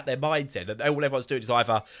it's gone out their mindset. And all everyone's doing is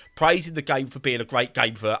either praising the game for being a great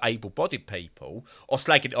game for able-bodied people or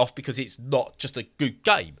slagging it off because it's not just a good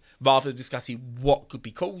game, rather than discussing what could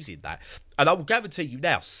be causing that. And I will guarantee you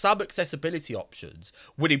now, some accessibility options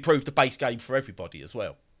will improve the base game for everybody as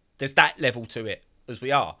well. There's that level to it as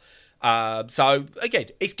we are. So, again,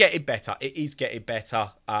 it's getting better. It is getting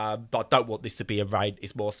better. But I don't want this to be a rain.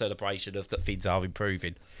 It's more celebration of that things are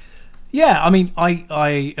improving. Yeah, I mean,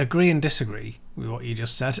 I agree and disagree with what you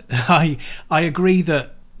just said. I agree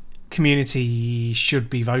that community should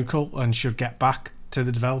be vocal and should get back to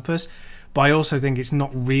the developers, but I also think it's not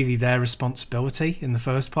really their responsibility in the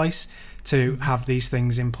first place to have these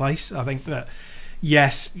things in place. I think that,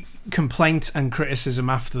 yes, complaint and criticism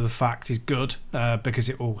after the fact is good because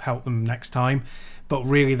it will help them next time, but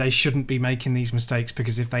really they shouldn't be making these mistakes,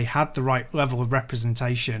 because if they had the right level of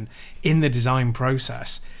representation in the design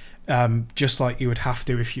process, just like you would have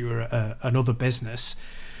to if you were another business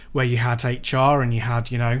where you had HR and you had,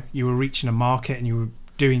 you were reaching a market and you were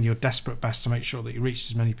doing your desperate best to make sure that you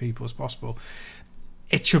reached as many people as possible.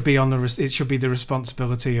 It should be the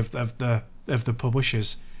responsibility of the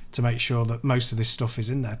publishers to make sure that most of this stuff is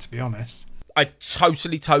in there, to be honest. I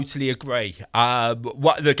totally agree.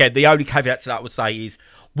 Again, the only caveat to that I would say is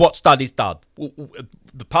what's done is done.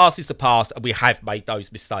 The past is the past, and we have made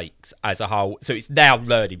those mistakes as a whole. So it's now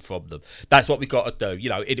learning from them. That's what we've got to do.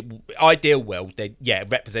 In ideal world, then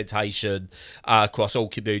representation across all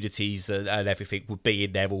communities and everything would be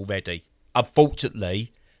in there already.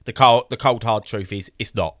 Unfortunately, the cold hard truth is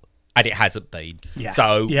it's not. And it hasn't been. Yeah.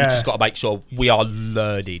 So we just got to make sure we are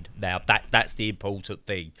learning now. That's the important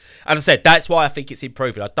thing. And I said, that's why I think it's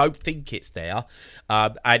improving. I don't think it's there.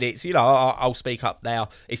 And it's, I'll speak up now.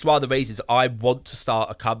 It's one of the reasons I want to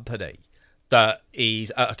start a company that is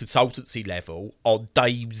at a consultancy level on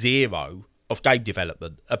day zero of game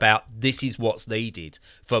development about this is what's needed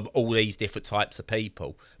from all these different types of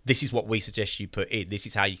people. This is what we suggest you put in. This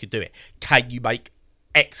is how you can do it. Can you make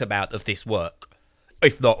X amount of this work?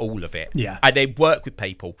 If not all of it. Yeah. And then work with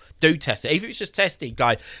people. Do test it. Even if it's just testing,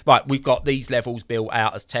 going, right, we've got these levels built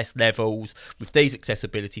out as test levels with these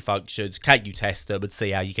accessibility functions. Can you test them and see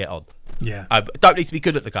how you get on? Yeah. Don't need to be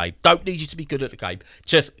good at the game. Don't need you to be good at the game.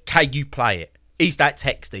 Just, can you play it? Is that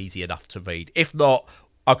text easy enough to read? If not,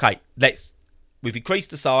 okay, we've increased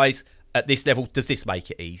the size. At this level, does this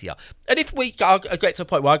make it easier? And if we get to a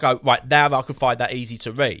point where I go, right, now I can find that easy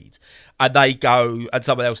to read, and they go, and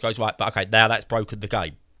someone else goes, right, but okay, now that's broken the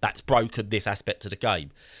game. That's broken this aspect of the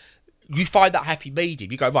game. You find that happy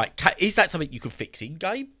medium. You go, right, is that something you can fix in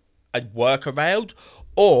game and work around?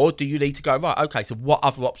 Or do you need to go, right, okay, so what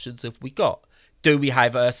other options have we got? Do we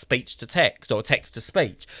have a speech to text or text to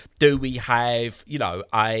speech? Do we have,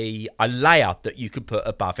 a layer that you can put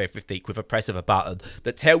above everything with a press of a button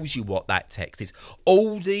that tells you what that text is?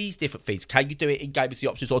 All these different things. Can you do it in game as the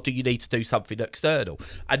options, or do you need to do something external?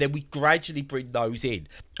 And then we gradually bring those in.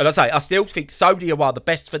 And I still think Sony are the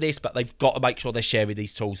best for this, but they've got to make sure they're sharing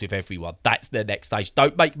these tools with everyone. That's their next stage.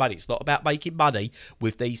 Don't make money. It's not about making money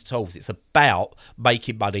with these tools. It's about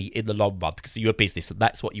making money in the long run, because you're a business and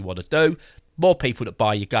that's what you want to do. More people that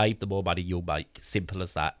buy your game, the more money you'll make. Simple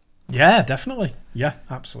as that. Yeah, definitely. Yeah,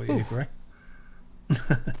 absolutely agree.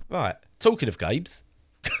 Right. Talking of games.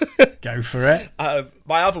 Go for it.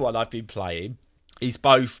 My other one I've been playing is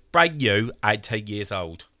both brand new and 10 years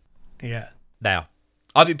old. Yeah. Now,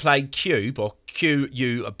 I've been playing Cube, or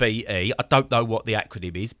QUBE. I don't know what the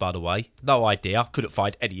acronym is, by the way. No idea. I couldn't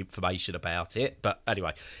find any information about it. But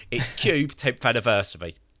anyway, it's Cube 10th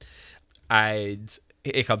Anniversary. And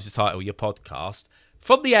here comes the title of your podcast.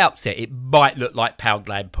 From the outset, it might look like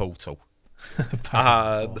Poundland Portal.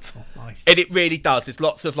 Portal. Nice. And it really does. There's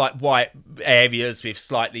lots of white areas with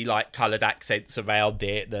slightly coloured accents around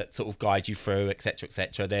it that sort of guide you through, etc.,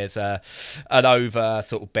 etc. There's an over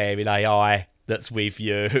sort of bearing AI that's with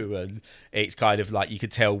you, and it's kind of like you can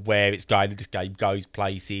tell where it's going and this game goes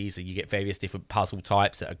places, and you get various different puzzle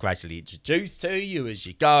types that are gradually introduced to you as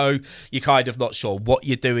you go. You're kind of not sure what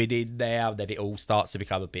you're doing in there, and then it all starts to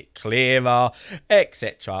become a bit clearer,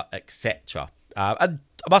 etc., etc. And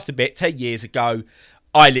I must admit, 10 years ago,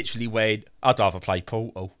 I literally went, I'd rather play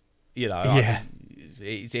Portal. You know, Yeah.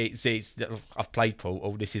 I've played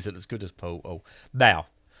Portal. This isn't as good as Portal. Now,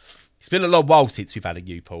 it's been a long while since we've had a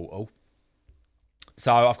new Portal.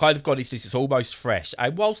 So I've kind of got this, it's almost fresh.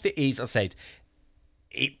 And whilst it is, I said,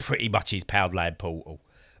 it pretty much is Poundland Portal.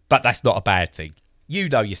 But that's not a bad thing. You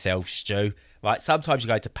know yourself, Stu. Right? Sometimes you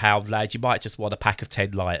go to Poundland, you might just want a pack of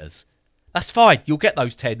 10 lighters. That's fine. You'll get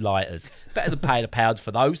those 10 lighters. Better than paying £1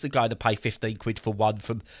 for those than going to pay 15 quid for one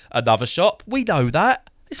from another shop. We know that.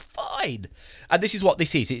 It's fine. And this is what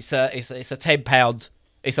this is. It's a £10.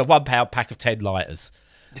 It's a £1 pack of 10 lighters.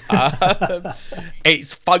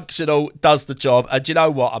 It's functional, does the job, and do you know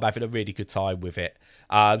what? I'm having a really good time with it.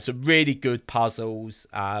 Some really good puzzles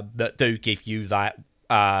that do give you that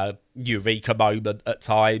eureka moment at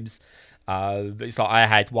times. It's like I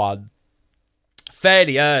had one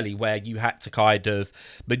fairly early where you had to kind of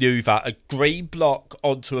maneuver a green block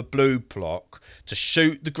onto a blue block to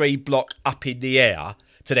shoot the green block up in the air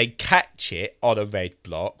to then catch it on a red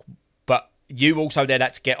block. You also then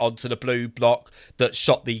had to get onto the blue block that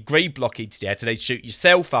shot the green block into the air to then shoot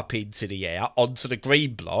yourself up into the air onto the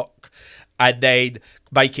green block and then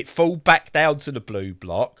make it fall back down to the blue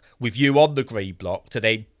block with you on the green block to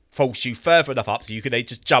then force you further enough up so you can then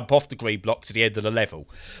just jump off the green block to the end of the level.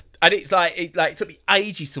 And it's like it took me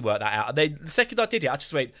ages to work that out. And then the second I did it, I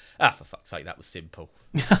just went, for fuck's sake, that was simple.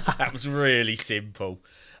 That was really simple.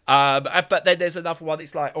 But then there's another one.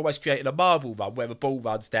 It's like almost creating a marble run where the ball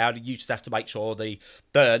runs down and you just have to make sure the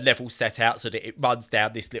level's set out so that it runs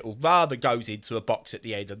down this little run and goes into a box at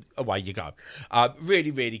the end and away you go.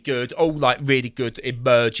 Really, really good. All like really good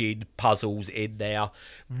emerging puzzles in there.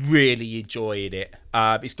 Really enjoying it.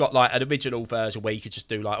 It's got like an original version where you could just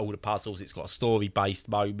do like all the puzzles. It's got a story-based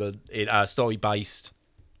moment, story-based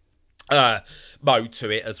mode to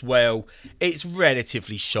it as well. It's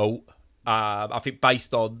relatively short. I think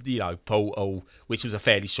based on, Portal, which was a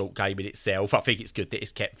fairly short game in itself, I think it's good that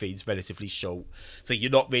it's kept things relatively short. So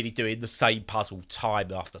you're not really doing the same puzzle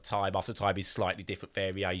time after time. After time is slightly different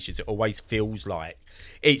variations. It always feels like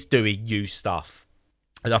it's doing new stuff.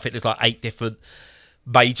 And I think there's like 8 different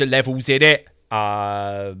major levels in it.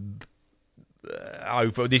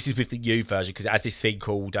 This is with the new version because it has this thing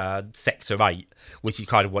called Sector 8, which is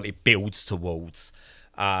kind of what it builds towards.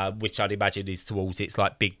 Which I'd imagine is towards its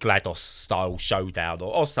like big GLaDOS style showdown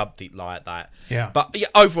or something like that. Yeah. But yeah,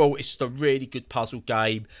 overall, it's just a really good puzzle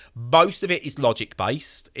game. Most of it is logic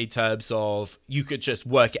based in terms of you could just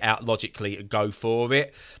work it out logically and go for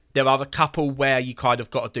it. There are a couple where you kind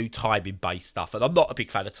of got to do timing based stuff, and I'm not a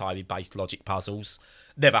big fan of timing based logic puzzles.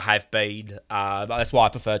 Never have been. That's why I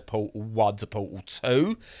preferred Portal 1 to Portal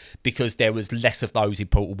 2, because there was less of those in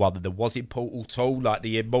Portal 1 than there was in Portal 2, like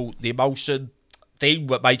the emotion thing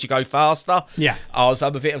what made you go faster. Yeah.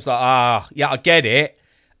 Some of it I was like, I get it,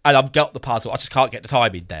 and I've got the puzzle. I just can't get the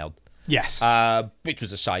timing down. Yes. Which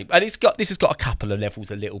was a shame. And this has got a couple of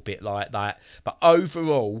levels a little bit like that. But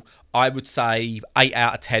overall, I would say 8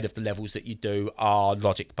 out of 10 of the levels that you do are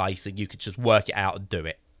logic based, and you could just work it out and do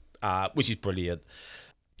it, which is brilliant.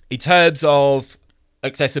 In terms of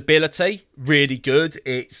accessibility, really good.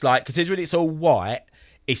 It's like, considering it's all white,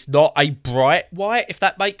 it's not a bright white, if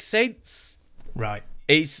that makes sense. Right.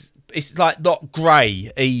 It's like not grey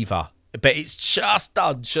either, but it's just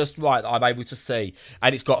done just right that I'm able to see.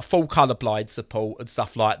 And it's got full colourblind support and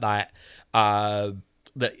stuff like that,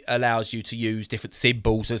 that allows you to use different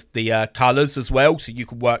symbols as the colours as well, so you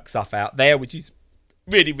can work stuff out there, which is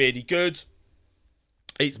really, really good.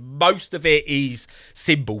 Most of it is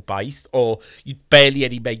symbol based, or you barely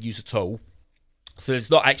any menus at all. So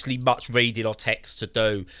there's not actually much reading or text to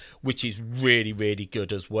do, which is really, really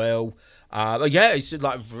good as well. It's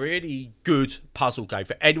like really good puzzle game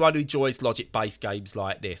for anyone who enjoys logic-based games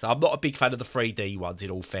like this. I'm not a big fan of the 3D ones,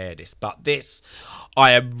 in all fairness, but this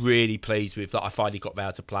I am really pleased with, that I finally got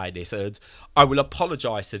round to playing this. And I will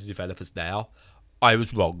apologise to the developers now. I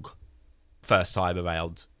was wrong first time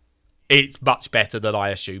around. It's much better than I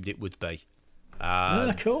assumed it would be.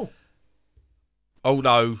 Cool. Oh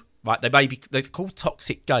no. Right, they're called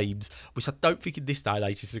Toxic Games, which I don't think in this day and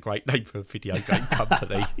age is a great name for a video game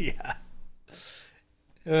company. Yeah.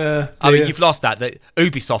 I mean, you've lost that.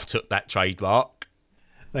 Ubisoft took that trademark.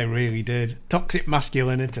 They really did. Toxic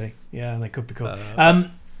masculinity. Yeah, they could be called.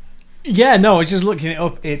 Yeah, no, I was just looking it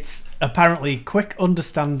up. It's apparently quick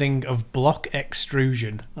understanding of block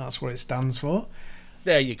extrusion. That's what it stands for.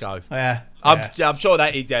 There you go. Yeah. I'm sure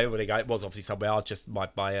that is there we go. It was obviously somewhere. I just my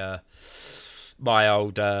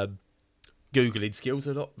old Googling skills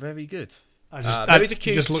are not very good. I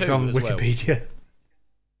just looked on Wikipedia.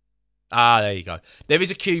 Well. There you go. There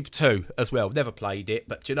is a Cube 2 as well. Never played it,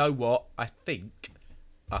 but do you know what? I think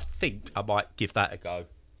I might give that a go.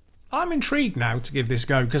 I'm intrigued now to give this a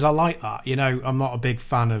go because I like that. You know, I'm not a big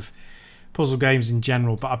fan of puzzle games in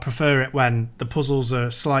general, but I prefer it when the puzzles are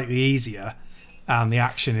slightly easier and the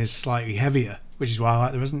action is slightly heavier, which is why I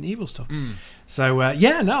like the Resident Evil stuff. So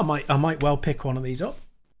I might well pick one of these up.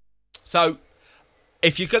 So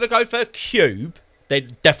if you're gonna go for a Cube,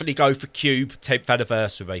 then definitely go for Cube 10th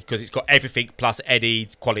anniversary because it's got everything plus any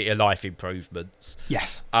quality of life improvements.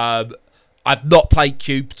 Yes. I've not played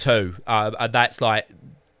Cube 2, and that's like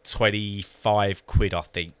 25 quid, I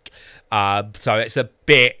think. So it's a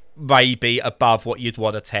bit maybe above what you'd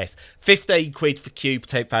want to test. 15 quid for Cube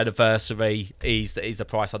 10th anniversary is the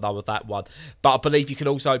price I know of that one. But I believe you can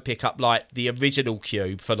also pick up like the original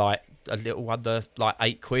Cube for like a little under like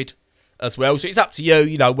 8 quid as well. So it's up to you,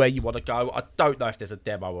 you know, where you want to go. I don't know if there's a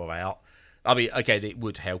demo out. I mean, again, it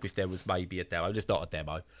would help if there was maybe a demo. There's not a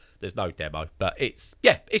demo. There's no demo. But it's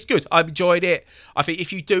good. I'm enjoying it. I think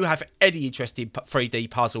if you do have any interest in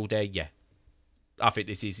 3D puzzle, then I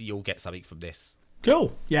think you'll get something from this.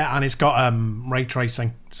 Cool. Yeah, and it's got ray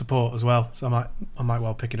tracing support as well. So I might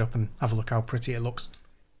well pick it up and have a look how pretty it looks.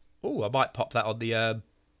 Oh, I might pop that on the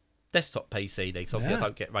desktop PC because obviously I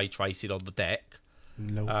don't get ray tracing on the deck.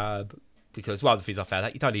 No. Because one of the things I found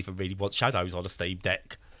out, you don't even really want shadows on a Steam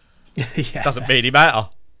Deck. Yeah. Doesn't really matter.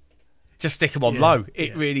 Just stick them on low.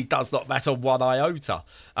 It really does not matter one iota.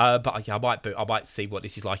 But I might see what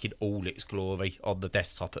this is like in all its glory on the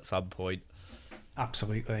desktop at some point.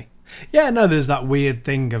 Absolutely. Yeah, no, there's that weird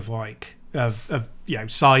thing of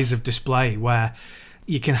size of display where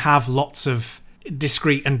you can have lots of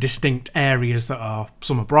discrete and distinct areas that are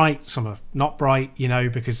some are bright, some are not bright, you know,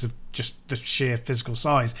 because of just the sheer physical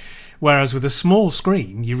size. Whereas with a small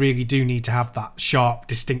screen, you really do need to have that sharp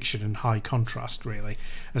distinction and high contrast, really,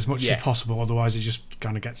 as much as possible. Otherwise, it just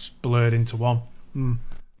kind of gets blurred into one.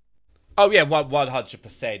 Oh yeah,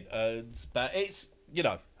 100%. But it's, you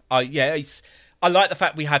know, I like the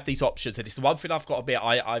fact we have these options, and it's the one thing I've got to admit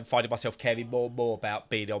I'm finding myself caring more and more about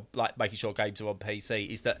being on, like making sure games are on PC,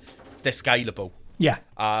 is that they're scalable. Yeah.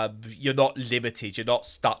 You're not limited. You're not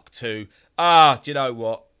stuck to, do you know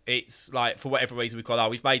what? It's like, for whatever reason,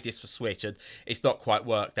 we've made this for Switch, and it's not quite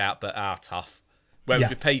worked out, but tough. Whereas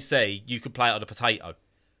with PC, you can play it on a potato.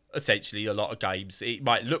 Essentially, a lot of games, it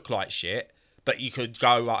might look like shit, but you could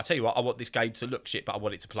go, I tell you what, I want this game to look shit, but I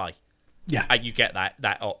want it to play. Yeah. And you get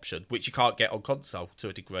that option, which you can't get on console to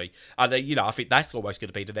a degree. And then, you know, I think that's almost going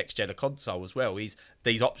to be the next gen of console as well, is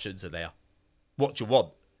these options are there. What do you want?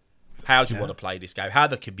 How do you want to play this game? How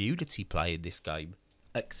the community play in this game,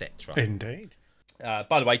 etc. Indeed.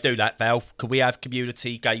 By the way, do that, Valve. Can we have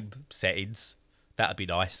community game settings? That'd be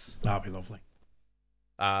nice. That'd be lovely.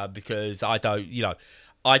 Because I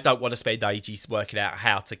don't want to spend ages working out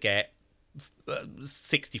how to get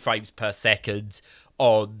 60 frames per second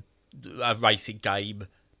on a racing game,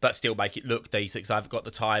 but still make it look decent, because I haven't got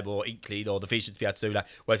the time or inkling or the vision to be able to do that.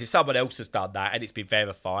 Whereas if someone else has done that and it's been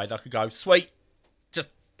verified, I could go, sweet, just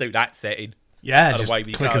do that setting. Yeah, just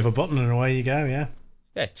click of a button and away you go, yeah.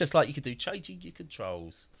 Yeah, just like you could do changing your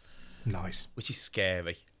controls. Nice. Which is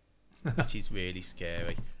scary. Which is really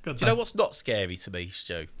scary. Good do you know what's not scary to me,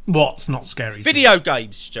 Stu? What's not scary? Video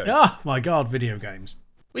games, Stu. Oh, my God, video games.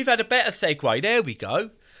 We've had a better segue. There we go.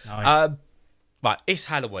 Nice. Right, it's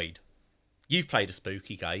Halloween. You've played a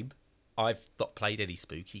spooky game. I've not played any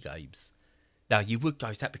spooky games. Now, you would go,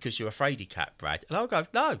 is that because you're a fraidy cat, Brad? And I'll go,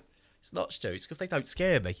 no, it's not, Stu. It's because they don't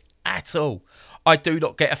scare me at all. I do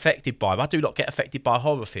not get affected by them. I do not get affected by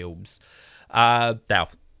horror films. I'm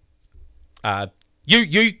not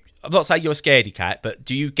saying you're a scaredy cat, but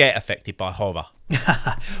do you get affected by horror?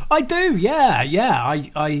 I do, yeah.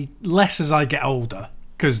 I less as I get older,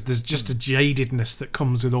 because there's just a jadedness that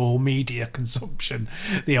comes with all media consumption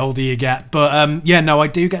the older you get. But I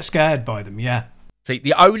do get scared by them, yeah. See,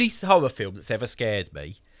 the only horror film that's ever scared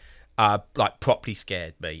me, properly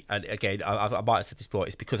scared me, and again, I might have said this before,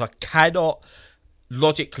 is because I cannot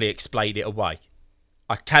logically explain it away.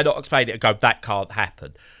 I cannot explain it and go, that can't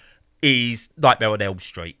happen, is Nightmare on Elm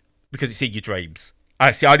Street, because it's in your dreams. And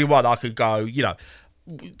it's the only one I could go, you know,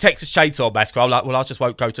 Texas Chainsaw Massacre, I'm like, well, I just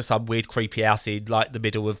won't go to some weird creepy house in like the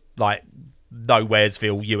middle of like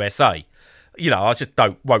Nowheresville, USA. You know, I just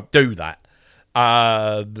won't do that.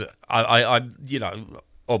 I'm you know,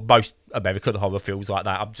 or most American horror films like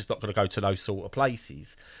that, I'm just not going to go to those sort of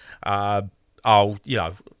places. I'll,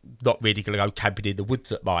 not really going to go camping in the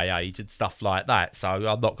woods at my age and stuff like that. So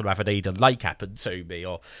I'm not going to have an Eden Lake happen to me,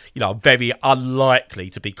 or, I'm very unlikely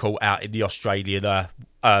to be caught out in the Australian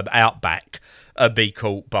outback and be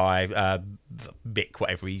caught by Mick,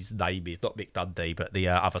 whatever his name is, not Mick Dundee, but the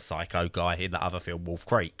other psycho guy in that other film, Wolf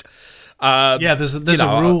Creek. There's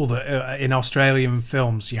a rule that in Australian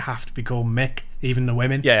films you have to be called Mick, even the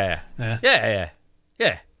women. Yeah,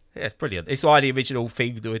 it's brilliant. It's why the original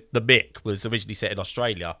thing with the Mick was originally set in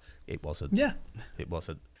Australia. It wasn't. Yeah. It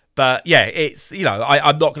wasn't. But yeah, it's,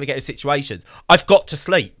 I'm not going to get in situations. I've got to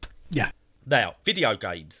sleep. Yeah. Now, video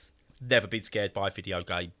games. Never been scared by a video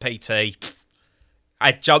game. PT. I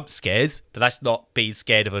had jump scares, but that's not being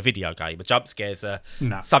scared of a video game. A jump scares are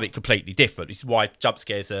something completely different. This is why jump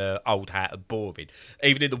scares are old hat and boring.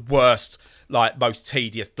 Even in the worst, most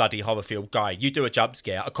tedious bloody horror film guy, you do a jump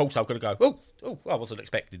scare, of course I'm going to go, oh, I wasn't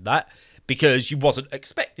expecting that, because you wasn't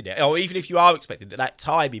expecting it. Or even if you are expecting it, that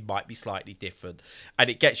timing might be slightly different, and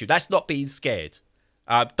it gets you. That's not being scared.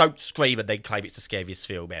 Don't scream and then claim it's the scariest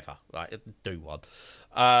film ever. Do one.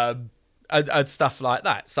 And stuff like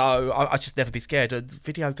that. So I just never be scared. And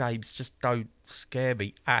video games just don't scare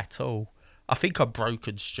me at all. I think I'm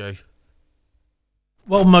broken, Stu.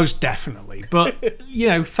 Well, most definitely. But,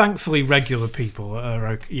 thankfully regular people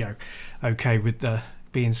are okay with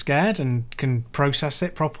being scared and can process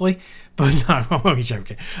it properly. But no, I'm only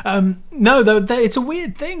joking. No, though, it's a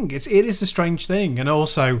weird thing. It is a strange thing. And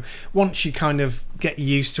also, once you kind of get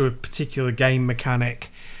used to a particular game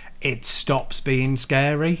mechanic, it stops being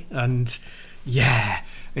scary, and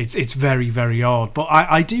it's very, very odd. But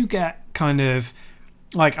I do get kind of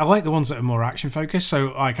I like the ones that are more action focused.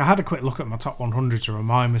 So I had a quick look at my top 100 to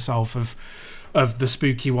remind myself of the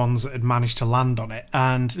spooky ones that had managed to land on it,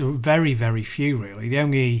 and there were very, very few really. The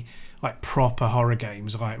only proper horror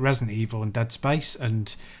games are Resident Evil and Dead Space,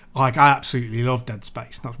 and I absolutely love Dead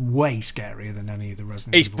Space. That's way scarier than any of the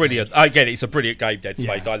Resident Evil. It's brilliant. Games. I get it. It's a brilliant game, Dead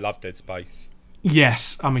Space. I love Dead Space.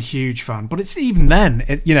 Yes, I'm a huge fan. But it's even then,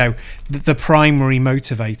 the primary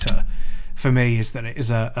motivator for me is that it is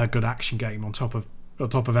a good action game on top of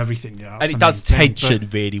everything. And it does tension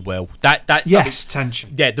really well. That's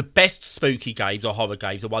tension. Yeah, the best spooky games or horror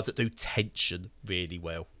games are ones that do tension really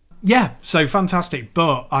well. Yeah, so fantastic.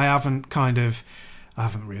 But I haven't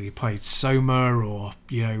really played Soma or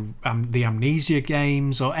the Amnesia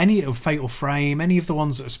games or any of Fatal Frame, any of the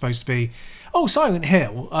ones that are supposed to be. Oh, Silent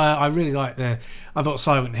Hill. I really like I thought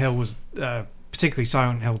Silent Hill was particularly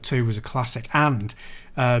Silent Hill 2 was a classic, and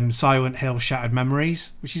Silent Hill Shattered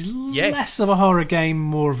Memories, which is less of a horror game,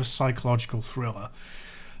 more of a psychological thriller.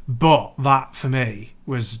 But that for me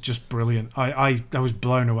was just brilliant. I was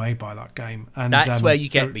blown away by that game, and that's where you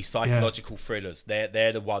get me psychological thrillers.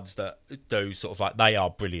 They're the ones that do sort of they are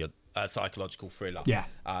brilliant. Psychological thriller,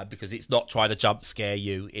 because it's not trying to jump scare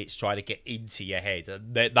you, it's trying to get into your head,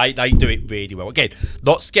 and they do it really well. Again,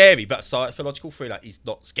 not scary, but a psychological thriller is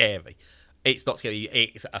not scary. It's not scary,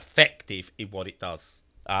 it's effective in what it does.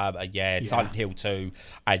 Silent Hill 2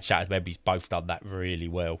 and Shattered Memories both done that really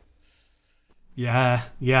well. I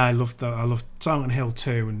loved that. I loved Silent Hill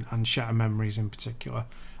 2 and Shattered Memories in particular.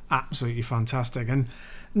 Absolutely fantastic, and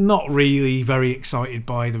not really very excited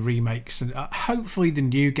by the remakes. And hopefully the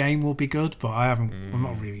new game will be good, but I'm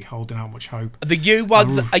not really holding out much hope. The new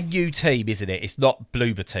one's a new team, isn't it? It's not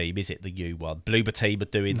Bloober Team, is it? The new one, Bloober Team are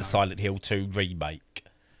doing the Silent Hill 2 remake.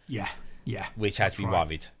 Yeah, which has me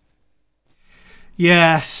worried.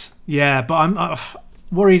 Yes, but I'm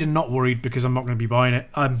worried and not worried because I'm not going to be buying it.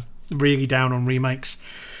 I'm really down on remakes.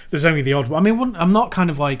 There's only the odd one. I mean, I'm not kind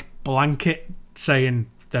of blanket saying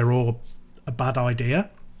they're all a bad idea,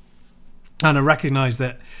 and I recognise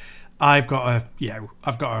that I've got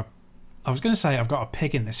a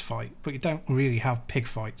pig in this fight, but you don't really have pig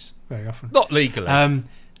fights very often. Not legally. I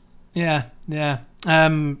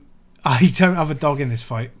don't have a dog in this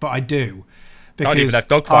fight, but I do. Don't even have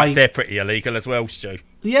dog fights. They're pretty illegal as well, Stu.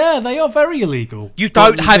 Yeah, they are very illegal. You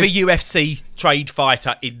don't have a UFC trained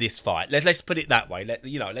fighter in this fight. Let's put it that way.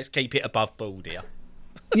 Let's keep it above board here.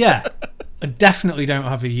 Yeah, I definitely don't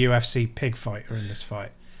have a UFC pig fighter in this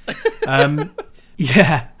fight. And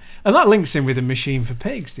that links in with the Machine for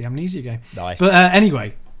Pigs, the Amnesia game. Nice. But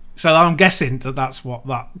anyway, so I'm guessing that's what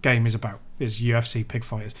that game is about, is UFC pig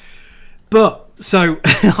fighters. But so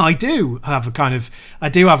I do have a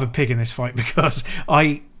pig in this fight because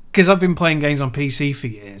I've been playing games on PC for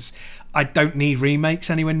years. I don't need remakes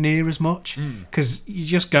anywhere near as much because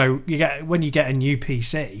when you get a new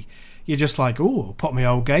PC, you're just like, oh, I'll put my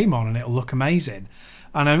old game on and it'll look amazing.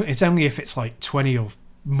 And it's only if it's like 20 or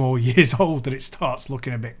more years old that it starts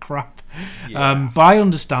looking a bit crap. Yeah. But I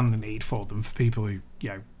understand the need for them for people who,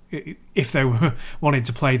 if they were wanted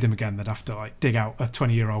to play them again, they'd have to like dig out a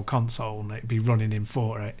 20-year-old console and it'd be running in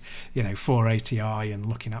 480i and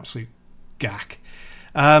looking absolute gack.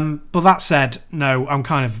 But that said, no, I'm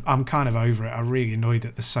kind of over it. I'm really annoyed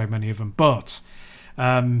that there's so many of them. But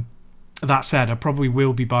that said, I probably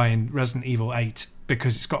will be buying Resident Evil 8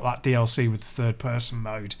 because it's got that DLC with the third-person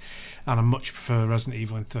mode, and I much prefer Resident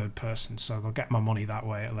Evil in third person, so I'll get my money that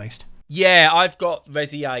way at least. Yeah, I've got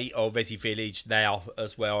Resi 8 or Resi Village now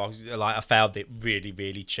as well. I found it really,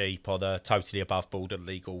 really cheap on a totally above board and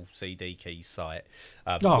legal CD keys site.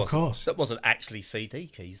 Of course. That wasn't actually CD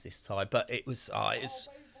keys this time, but it was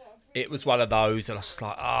one of those, and I was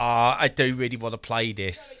like, I do really want to play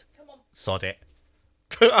this. Sod it.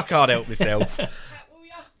 I can't help myself.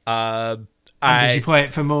 And did you play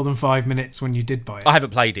it for more than 5 minutes when you did buy it? I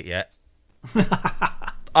haven't played it yet.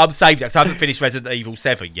 I'm saving it because I haven't finished Resident Evil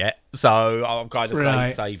 7 yet, so I'm kind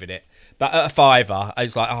of saving it. But at a $5, I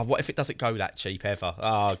was like, what if it doesn't go that cheap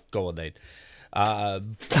ever? Go on then.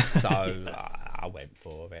 So I went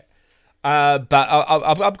for it. But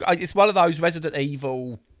it's one of those Resident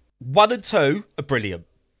Evil 1 and 2 are brilliant.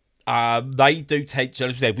 They do tension,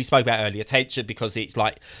 as we said, we spoke about earlier, tension because it's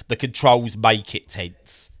like the controls make it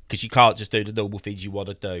tense because you can't just do the normal things you want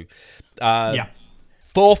to do.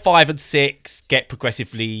 4, 5, and 6 get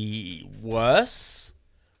progressively worse,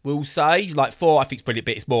 we'll say. Like 4, I think, is brilliant,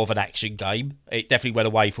 but it's more of an action game. It definitely went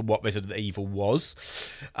away from what Resident Evil was.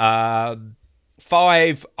 5,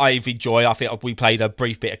 I've enjoyed. I think we played a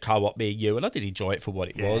brief bit of co-op, me and you, and I did enjoy it for what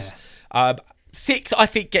it was. 6, I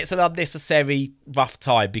think, gets an unnecessary rough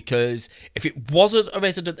time because if it wasn't a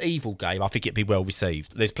Resident Evil game, I think it'd be well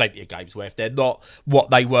received. There's plenty of games where if they're not what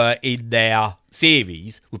they were in their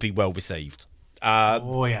series, would be well received.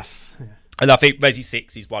 Yes. Yeah. And I think Resi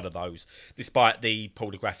 6 is one of those, despite the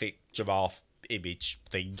pornographic giraffe image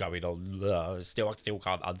thing going on. I still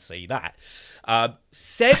can't unsee that.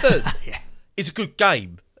 7 is a good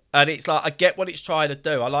game. And it's like, I get what it's trying to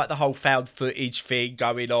do. I like the whole found footage thing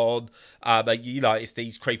going on. It's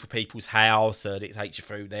these creepy people's house and it takes you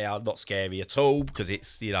through there. Not scary at all because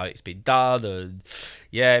it's, it's been done. And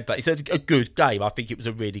but it's a good game. I think it was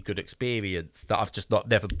a really good experience that I've just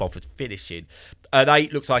never bothered finishing. And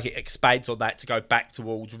 8 looks like it expands on that to go back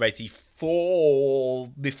towards Resi 4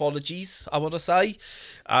 mythologies, I want to say.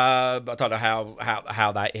 I don't know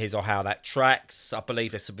how that is or how that tracks. I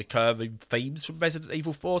believe there's some recurring themes from Resident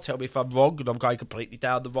Evil 4. Tell me if I'm wrong and I'm going completely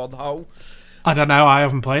down the wrong hole. I don't know. I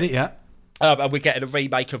haven't played it yet. And we're getting a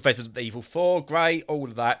remake of Resident Evil 4. Great. All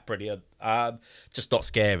of that. Brilliant. Just not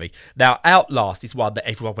scary. Now, Outlast is one that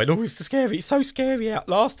everyone went, it's so scary. It's so scary,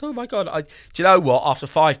 Outlast. Oh, my God. Do you know what? After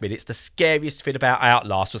 5 minutes, the scariest thing about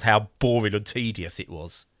Outlast was how boring and tedious it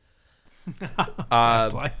was.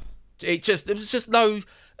 There was just no.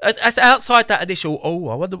 As outside that initial,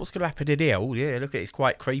 I wonder what's going to happen in here. Oh, yeah, look, it's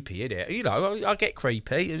quite creepy, isn't it? I get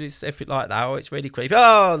creepy, and it's everything like that. Oh, it's really creepy.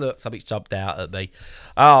 Oh, look, something's jumped out at me.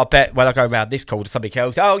 Oh, I bet when I go around this corner, something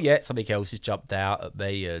else. Oh, yeah, something else has jumped out at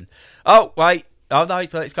me. And oh, wait. Oh, no,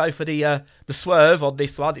 let's go for the swerve on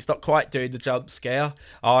this one. It's not quite doing the jump scare.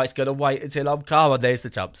 Oh, it's going to wait until I'm calm, and there's the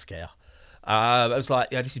jump scare. I was like,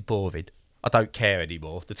 this is boring. I don't care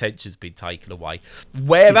anymore. The tension's been taken away.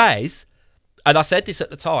 Whereas, and I said this at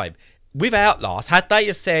the time, with Outlast, had they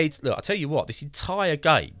have said, look, I tell you what, this entire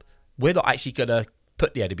game, we're not actually going to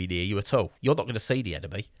put the enemy near you at all. You're not going to see the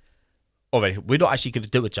enemy. Or we're not actually going to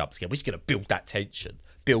do a jump scare. We're just going to build that tension.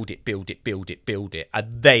 Build it.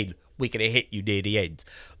 And then we're going to hit you near the end.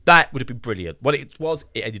 That would have been brilliant. What it was,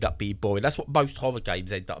 it ended up being boring. That's what most horror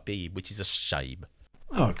games end up being, which is a shame.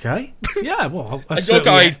 Okay. Yeah, well, and you're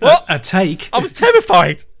going, what? A take. I was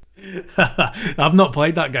terrified. I've not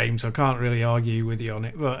played that game, so I can't really argue with you on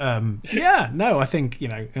it. But I think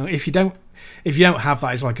if you don't have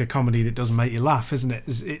that, it's like a comedy that doesn't make you laugh, isn't it?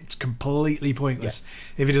 It's completely pointless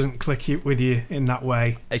if it doesn't click with you in that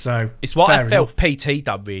way. It's what I felt PT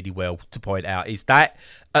done really well to point out is that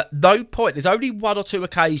at no point, there's only 1 or 2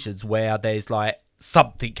 occasions where there's like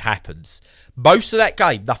something happens. Most of that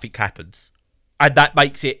game, nothing happens. And that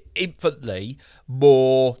makes it infinitely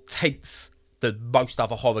more tense than most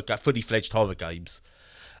other fully fledged horror games.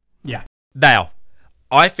 Yeah. Now,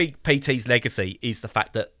 I think PT's legacy is the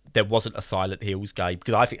fact that there wasn't a Silent Hills game.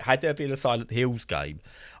 Because I think had there been a Silent Hills game,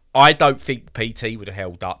 I don't think PT would have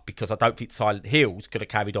held up because I don't think Silent Hills could have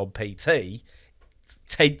carried on PT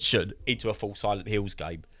tension into a full Silent Hills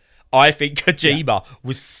game. I think Kojima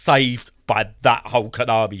was saved by that whole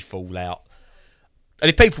Konami fallout. And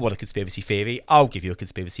if people want a conspiracy theory, I'll give you a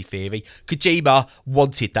conspiracy theory. Kojima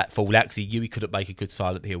wanted that Fallout because he knew he couldn't make a good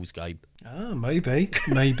Silent Hills game. Oh, maybe.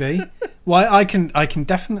 Well, I can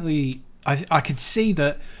definitely, I could see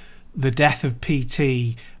that the death of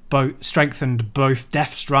PT both strengthened both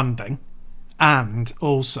Death Stranding and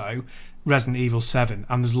also Resident Evil 7.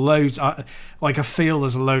 And there's loads, I feel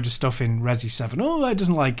there's a load of stuff in Resi 7. Oh, that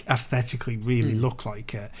doesn't aesthetically really look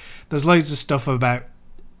like it. There's loads of stuff about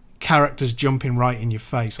characters jumping right in your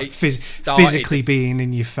face, like physically being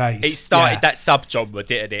in your face. It started that subgenre,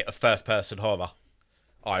 didn't it, of first-person horror?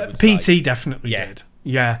 I would PT say. definitely did.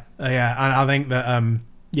 Yeah, and I think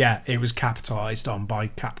that it was capitalised on by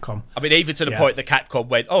Capcom. I mean, even to the point that Capcom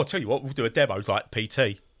went, "Oh, I'll tell you what, we'll do a demo like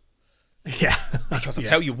PT." Yeah, because I'll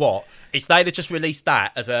tell you what, if they'd have just released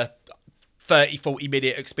that as a 30-40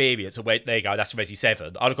 minute experience and went, "There you go, that's Resi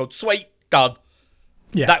 7," I'd have gone, "Sweet, done."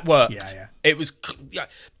 Yeah, that worked. Yeah. It was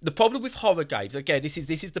the problem with horror games. Again, this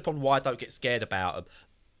is the problem why I don't get scared about them.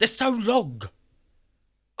 They're so long.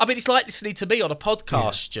 I mean, it's like listening to me on a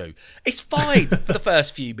podcast, Stu. It's fine for the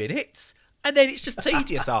first few minutes, and then it's just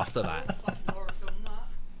tedious after that.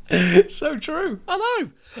 So true. I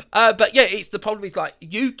know. But yeah, it's the problem is like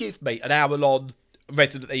you give me an hour-long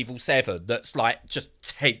Resident Evil 7 that's like just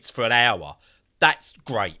tense for an hour. That's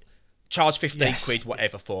great. Charge 15 quid,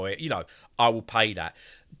 whatever for it. You know, I will pay that.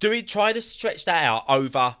 Try to stretch that out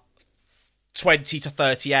over 20 to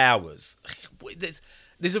 30 hours.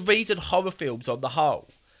 There's a reason horror films on the whole,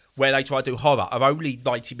 where they try to do horror, are only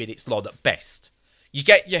 90 minutes long at best. You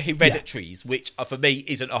get your Hereditaries, which for me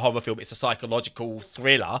isn't a horror film, it's a psychological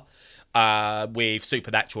thriller with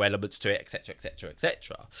supernatural elements to it, etc., etc.,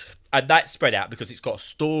 etc. And that's spread out because it's got a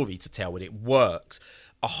story to tell and it works.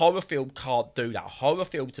 A horror film can't do that. A horror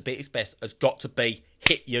film, to be its best, has got to be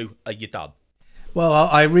hit you and you're done. Well,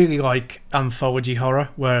 I really like anthology horror,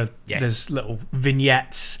 where there's little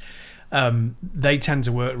vignettes. They tend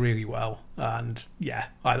to work really well. And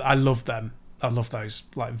I love them. I love those,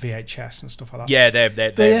 like VHS and stuff like that. Yeah,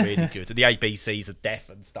 they're really good. And the ABCs of death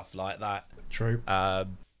and stuff like that. True. The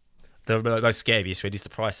most scariest really is the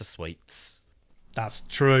price of sweets. That's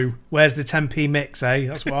true. Where's the 10p mix, eh?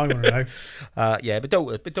 That's what I want to know. My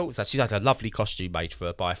daughter's she's had a lovely costume made for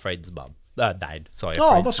her by a friend's mum. Nan, sorry.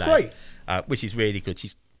 Oh, that's great. Which is really good.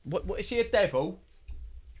 She's what is she, a devil?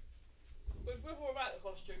 We're all about the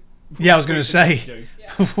costume. Yeah, I was going to say.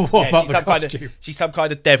 What about the costume? She's some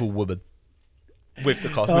kind of devil woman with the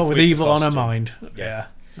costume. Oh, with evil on her mind.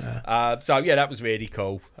 Yes. Yeah. That was really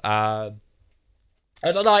cool.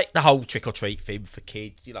 And I like the whole trick or treat thing for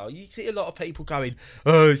kids. You know, you see a lot of people going,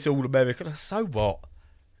 "Oh, it's all American." So what?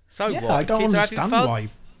 So what? I don't kids understand why.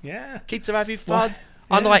 Yeah, kids are having fun.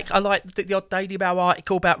 I like the odd Daily Mail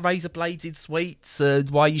article about razor blades in sweets and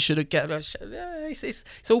why you shouldn't get.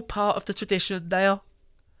 It's all part of the tradition now.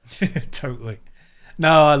 Totally.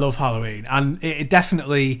 No, I love Halloween, and it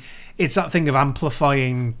definitely, it's that thing of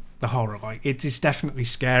amplifying the horror. Like, it is definitely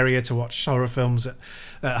scarier to watch horror films at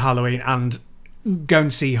Halloween and go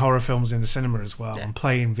and see horror films in the cinema as well, and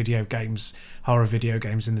playing horror video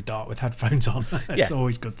games in the dark with headphones on. It's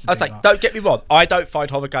always good to do that. Don't get me wrong, I don't find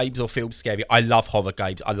horror games or films scary. I love horror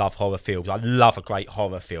games, I love horror films, I love a great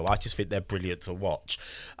horror film. I just think they're brilliant to watch.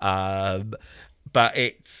 And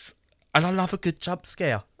I love a good jump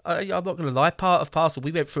scare. I'm not going to lie, part of parcel,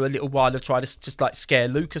 we went through a little while of trying to just like scare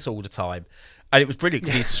Lucas all the time, and it was brilliant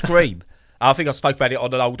because he'd scream. I think I spoke about it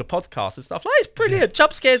on an older podcast and stuff. Like, it's brilliant.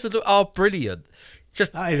 Jump scares are brilliant.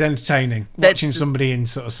 That is entertaining. Watching somebody in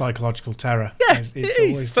sort of psychological terror. Yeah, it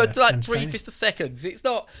is for like briefest of seconds.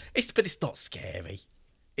 But it's not scary.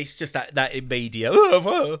 It's just that immediate.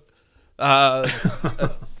 But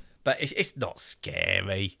it's not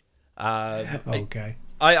scary. Okay.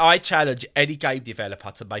 I challenge any game developer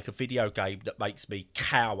to make a video game that makes me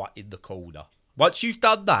cower in the corner. Once you've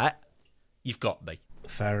done that, you've got me.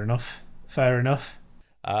 Fair enough.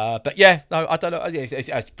 But yeah, no, I don't know.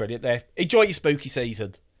 It's brilliant there. Enjoy your spooky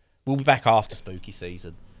season. We'll be back after spooky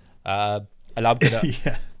season. And I'm gonna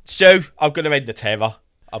Stu, I'm gonna end the terror.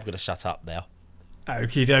 I'm gonna shut up now.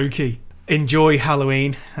 Okie dokie. Enjoy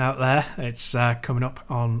Halloween out there. It's coming up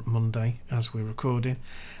on Monday as we're recording.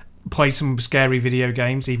 Play some scary video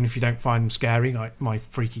games, even if you don't find them scary, like my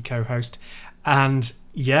freaky co-host. And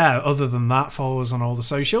other than that, follow us on all the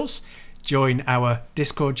socials. Join our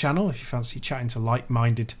Discord channel if you fancy chatting to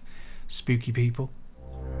like-minded spooky people.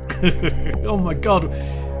 Oh my god.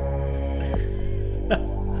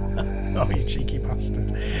 Oh, you cheeky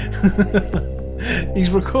bastard.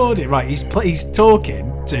 He's recording, right, he's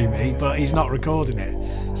talking to me, but he's not recording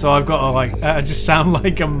it. So I've got to I just sound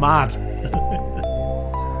like I'm mad.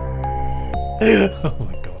 Oh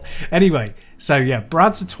my god. Anyway, So yeah,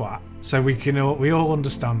 Brad's a twat. So we all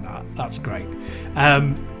understand that. That's great.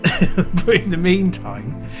 But in the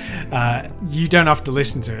meantime, you don't have to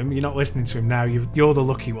listen to him. You're not listening to him now. You're the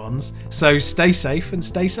lucky ones. So stay safe and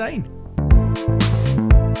stay sane.